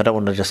work. I don't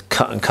want to just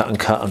cut and cut and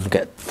cut and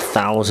get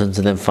thousands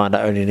and then find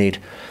I only need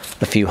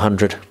a few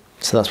hundred.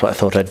 So that's what I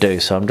thought I'd do.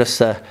 So I'm just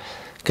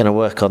going to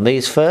work on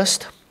these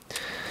first,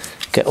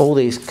 get all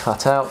these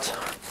cut out,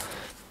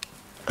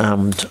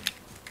 and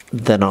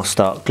then I'll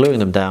start gluing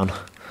them down,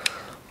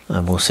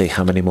 and we'll see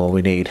how many more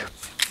we need.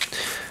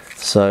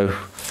 So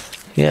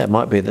yeah, it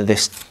might be that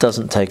this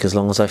doesn't take as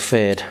long as I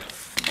feared,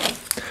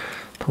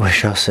 but we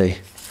shall see.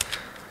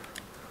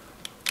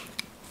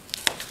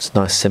 It's a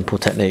nice simple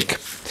technique.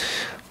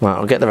 Right,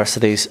 I'll get the rest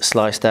of these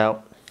sliced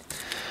out,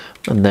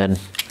 and then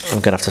I'm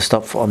going to have to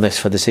stop on this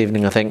for this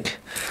evening, I think.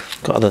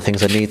 Got other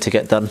things I need to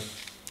get done,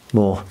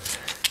 more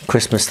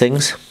Christmas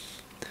things.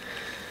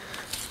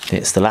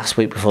 It's the last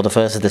week before the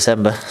 1st of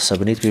December, so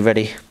we need to be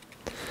ready.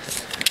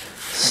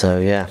 So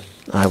yeah,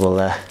 I will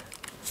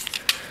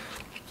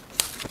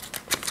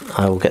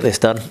get this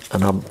done,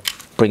 and I'll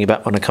bring you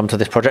back when I come to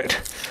this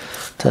project.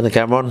 Turn the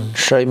camera on,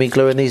 show me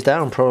gluing these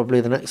down, probably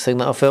the next thing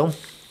that I'll film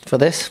for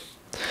this.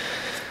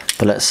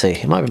 But let's see,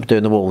 it might be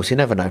doing the walls, you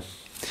never know.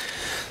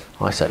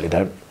 I certainly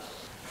don't.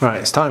 Right,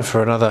 it's time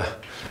for another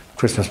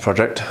Christmas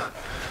project.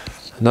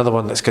 Another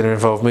one that's going to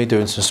involve me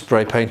doing some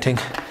spray painting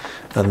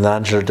and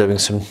Angela doing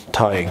some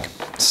tying.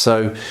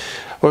 So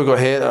what we've got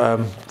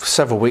here,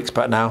 several weeks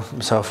back now,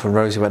 myself and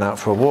Rosie went out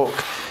for a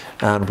walk,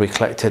 and we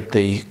collected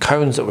the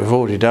cones that we've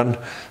already done,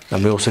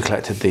 and we also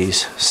collected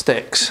these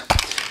sticks.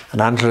 And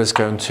Angela's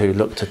going to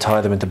look to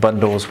tie them into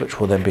bundles, which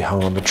will then be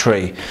hung on the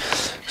tree.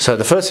 So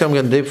the first thing I'm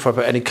going to do before I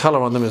put any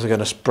colour on them is I'm going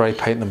to spray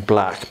paint them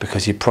black,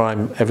 because you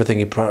prime everything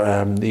you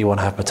want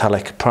to have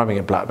metallic. Priming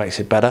it black makes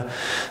it better.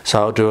 So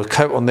I'll do a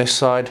coat on this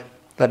side,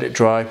 let it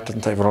dry,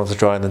 doesn't take very long to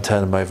dry, and then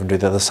turn them over and do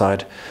the other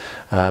side.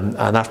 And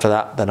after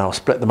that, then I'll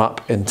split them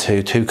up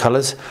into two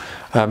colours.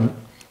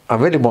 I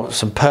really want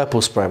some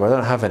purple spray, but I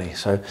don't have any.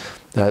 So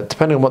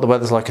depending on what the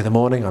weather's like in the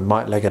morning, I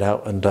might leg it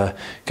out and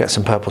get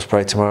some purple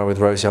spray tomorrow with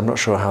Rosie. I'm not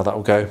sure how that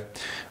will go.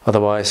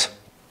 Otherwise,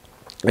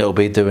 it'll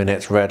be doing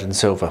its red and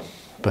silver.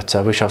 But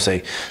we shall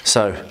see.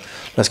 So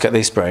let's get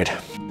these sprayed.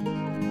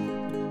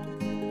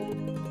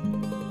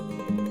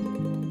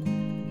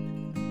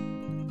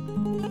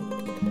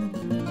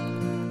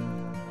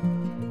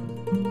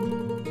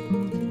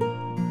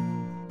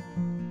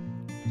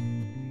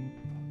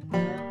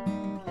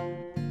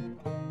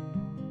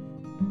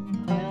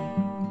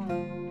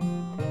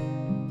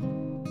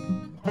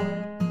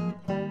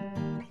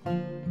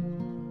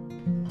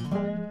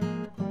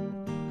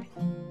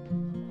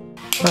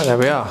 Right, there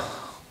we are.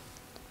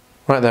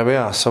 Right, there we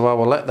are. So I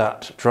will let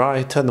that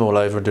dry, turn them all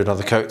over and do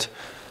another coat,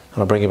 and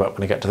I'll bring you back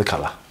when I get to the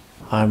colour.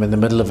 I'm in the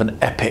middle of an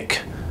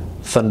epic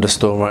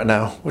thunderstorm right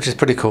now, which is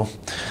pretty cool.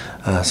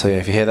 So yeah,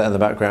 if you hear that in the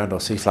background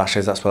or see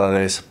flashes, that's what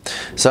that is.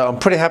 So I'm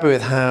pretty happy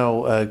with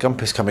how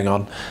Gump is coming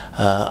on.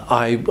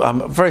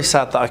 I'm very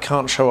sad that I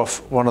can't show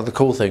off one of the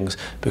cool things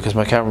because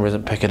my camera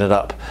isn't picking it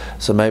up.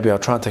 So maybe I'll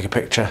try and take a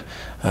picture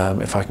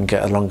if I can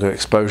get a longer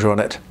exposure on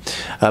it.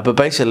 But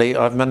basically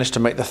I've managed to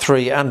make the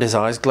three and his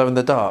eyes glow in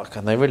the dark,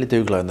 and they really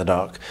do glow in the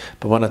dark.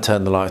 But when I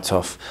turn the lights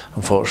off,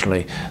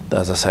 unfortunately,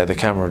 as I say, the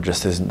camera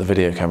just isn't, the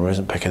video camera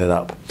isn't picking it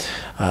up.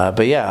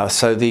 But yeah,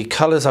 so the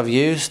colours I've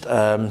used,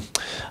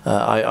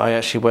 I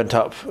actually went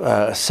up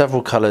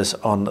several colours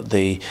on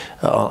the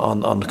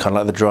on kind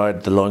of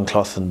like the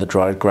loincloth and the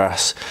dried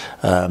grass,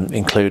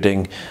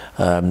 including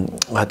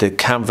I did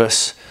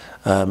canvas,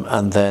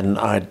 and then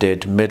I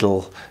did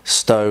middle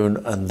stone,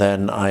 and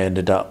then I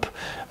ended up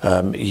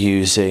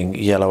using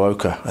yellow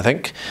ochre, I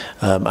think,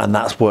 and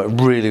that's worked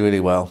really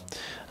well.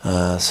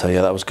 So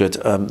yeah, that was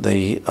good.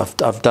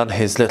 I've done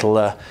his little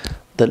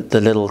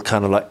the little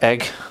kind of like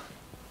egg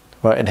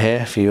right in here.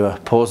 If you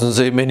pause and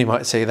zoom in, you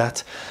might see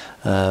that.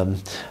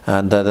 And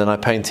then I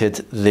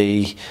painted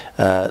the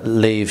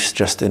leaves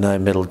just in a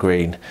middle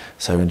green,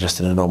 so just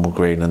in a normal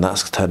green, and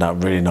that's turned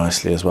out really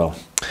nicely as well.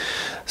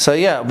 So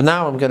yeah,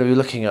 now I'm going to be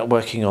looking at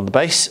working on the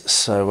base.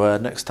 So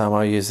next time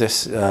I use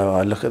this,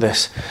 I look at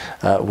this,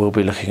 we'll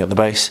be looking at the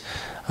base.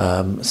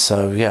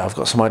 So yeah, I've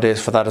got some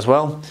ideas for that as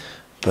well.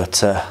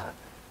 But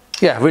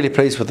yeah, really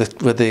pleased with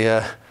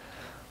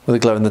the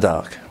glow in the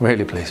dark.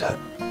 Really pleased with it.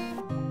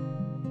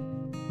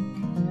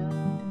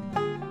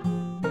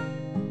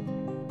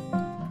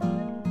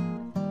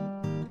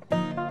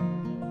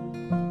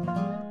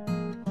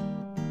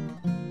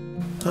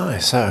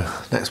 Right, so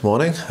next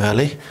morning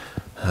early,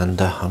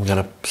 and I'm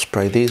going to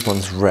spray these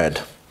ones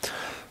red.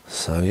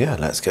 So yeah,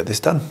 let's get this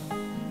done.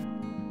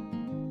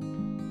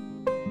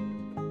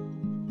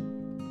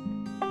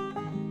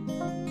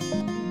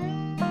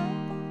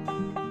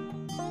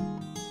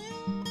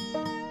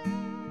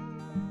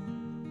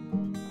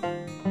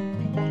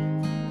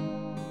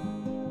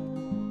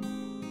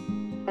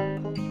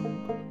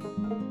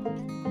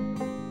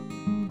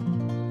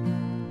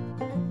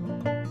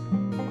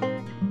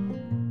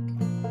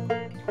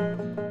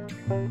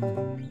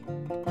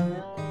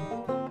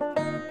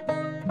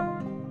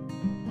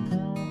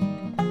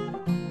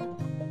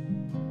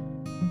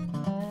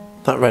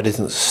 That red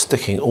isn't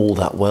sticking all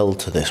that well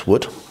to this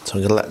wood, so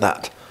I'm going to let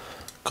that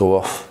go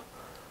off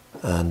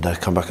and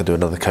come back and do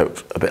another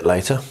coat a bit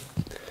later.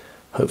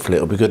 Hopefully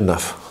it'll be good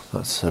enough.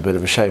 That's a bit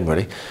of a shame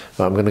really.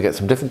 But I'm going to get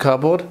some different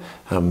cardboard,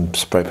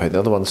 spray paint the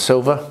other one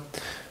silver.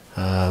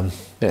 Yeah,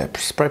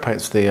 spray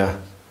paint's the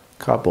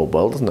cardboard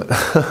world, isn't it?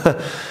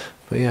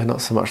 But yeah,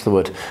 not so much the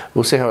wood.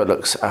 We'll see how it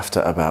looks after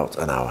about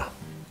an hour.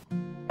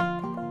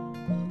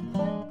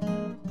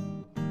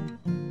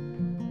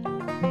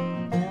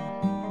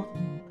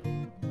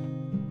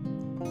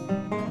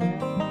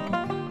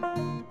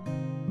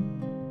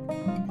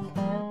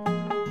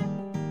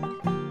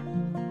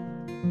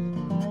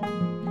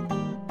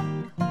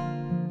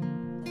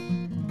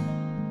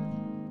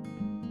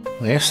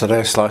 Yesterday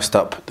I sliced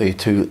up the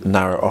two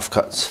narrow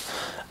offcuts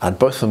and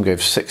both of them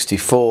gave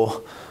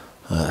 64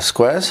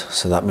 squares,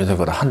 so that means I've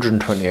got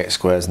 128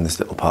 squares in this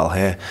little pile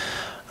here.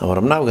 And what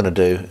I'm now going to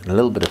do, in a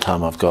little bit of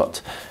time I've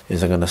got,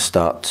 is I'm going to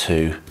start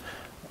to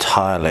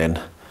tile in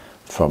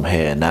from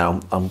here. Now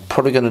I'm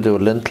probably going to do a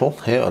lintel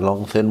here, a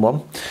long thin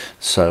one,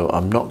 so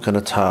I'm not going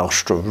to tile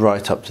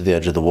right up to the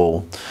edge of the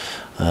wall.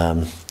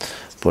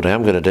 What I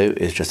am going to do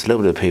is just a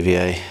little bit of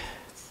PVA,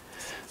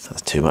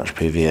 that's too much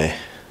PVA,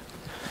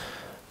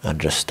 and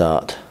just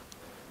start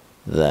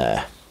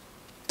there.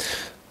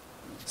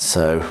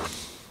 So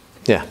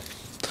yeah,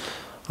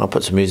 I'll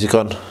put some music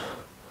on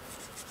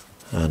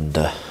and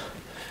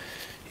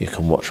you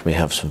can watch me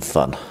have some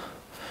fun,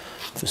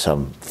 for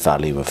some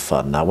value of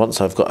fun. Now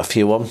once I've got a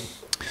few on,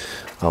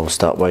 I will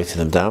start weighting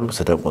them down because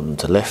I don't want them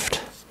to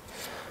lift.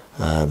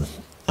 And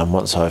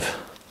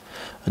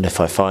if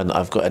I find that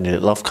I've got any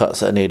little offcuts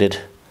that are needed,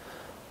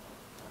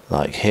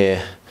 like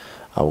here,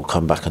 I will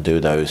come back and do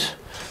those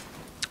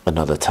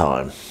another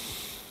time.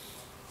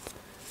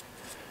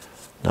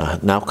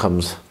 Now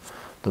comes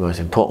the most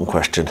important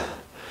question,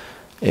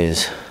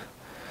 is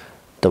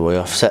do I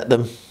offset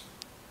them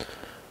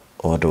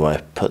or do I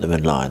put them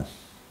in line?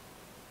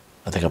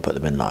 I think I'll put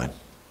them in line,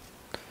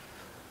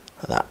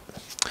 like that.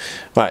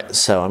 Right,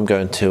 so I'm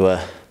going to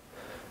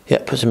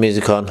put some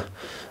music on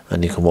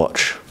and you can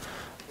watch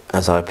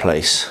as I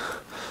place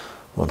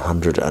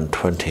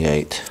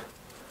 128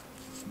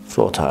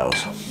 floor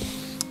tiles.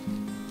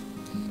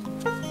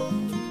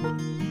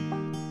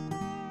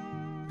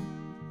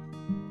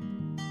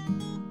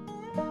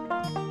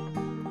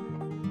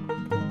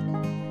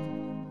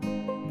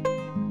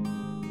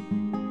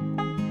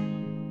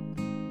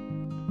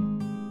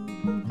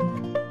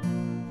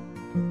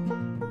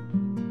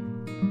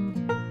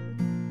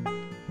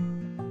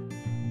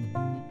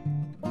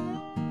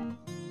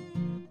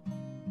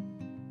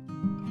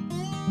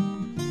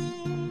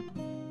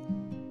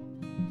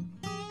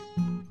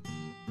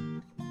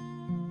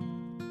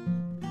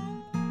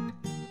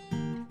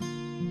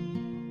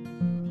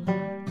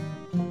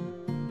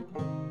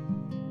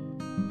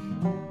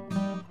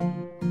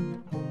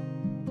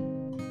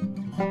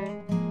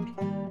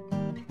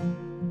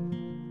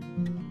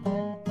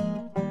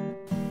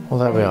 Well,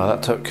 there we are.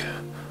 That took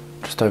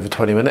just over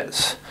 20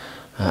 minutes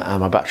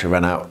and my battery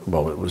ran out.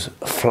 Well, it was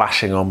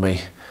flashing on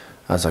me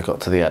as I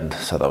got to the end,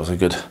 so that was a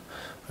good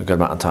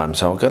amount of time.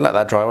 So I'm going to let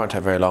that dry, it won't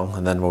take very long,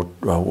 and then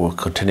we'll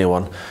continue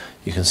on.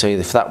 You can see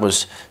if that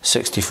was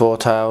 64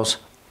 tiles,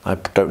 I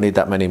don't need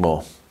that many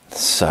more.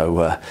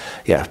 So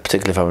yeah,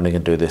 particularly if I'm only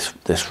going to do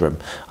this room.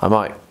 I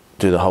might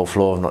do the whole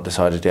floor, I've not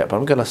decided yet, but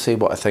I'm going to see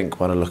what I think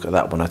when I look at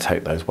that when I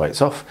take those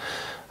weights off.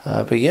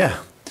 But yeah,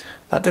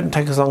 that didn't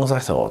take as long as I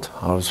thought.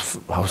 I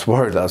was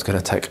worried that I was going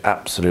to take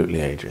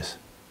absolutely ages.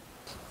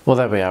 Well,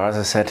 there we are. As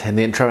I said in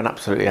the intro, an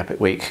absolutely epic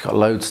week. Got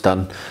loads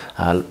done.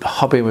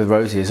 Hobbying with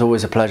Rosie is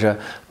always a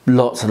pleasure.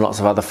 Lots and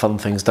lots of other fun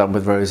things done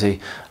with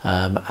Rosie.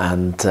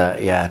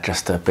 Yeah,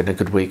 just been a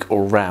good week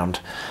all round.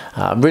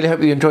 I really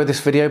hope you enjoyed this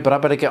video, but I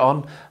better get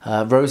on.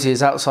 Rosie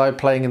is outside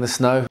playing in the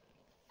snow.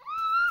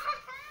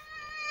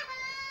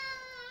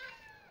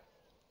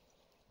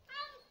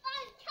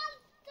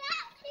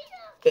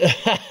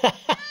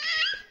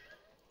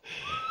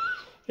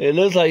 It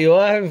looks like you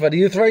are having fun. Are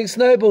you throwing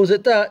snowballs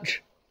at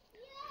Dutch? Yeah.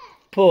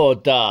 Poor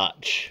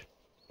Dutch.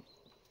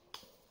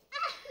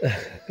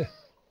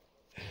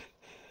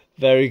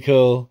 Very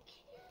cool.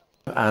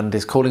 And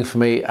is calling for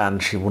me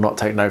and she will not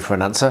take no for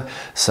an answer.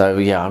 So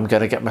yeah, I'm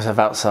going to get myself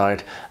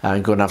outside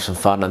and go and have some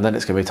fun, and then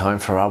it's going to be time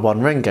for our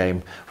One Ring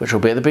game, which will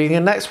be at the beginning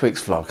of next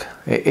week's vlog.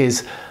 It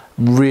is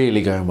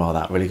really going well,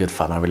 that really good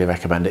fun. I really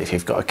recommend it if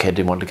you've got a kid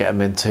and want to get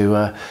them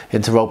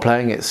into role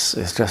playing. It's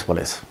just, well,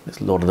 it's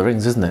Lord of the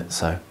Rings, isn't it?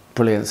 So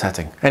brilliant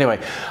setting.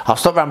 Anyway, I'll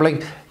stop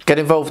rambling. Get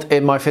involved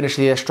in my Finish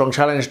the Year Strong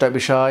Challenge. Don't be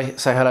shy.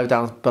 Say hello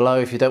down below.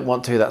 If you don't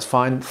want to, that's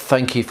fine.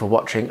 Thank you for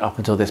watching up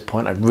until this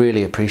point. I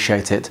really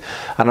appreciate it.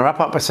 And I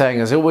wrap up by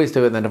saying, as I always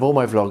do at the end of all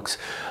my vlogs,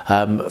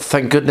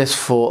 thank goodness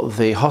for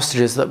the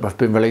hostages that have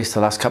been released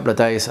the last couple of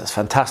days. That's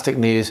fantastic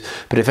news.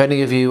 But if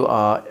any of you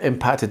are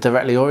impacted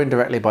directly or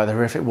indirectly by the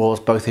horrific wars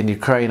both in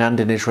Ukraine and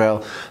in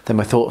Israel, then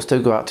my thoughts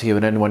do go out to you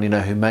and anyone you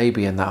know who may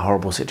be in that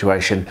horrible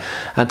situation.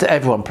 And to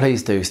everyone,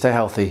 please do stay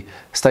healthy,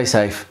 stay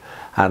safe,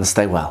 and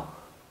stay well.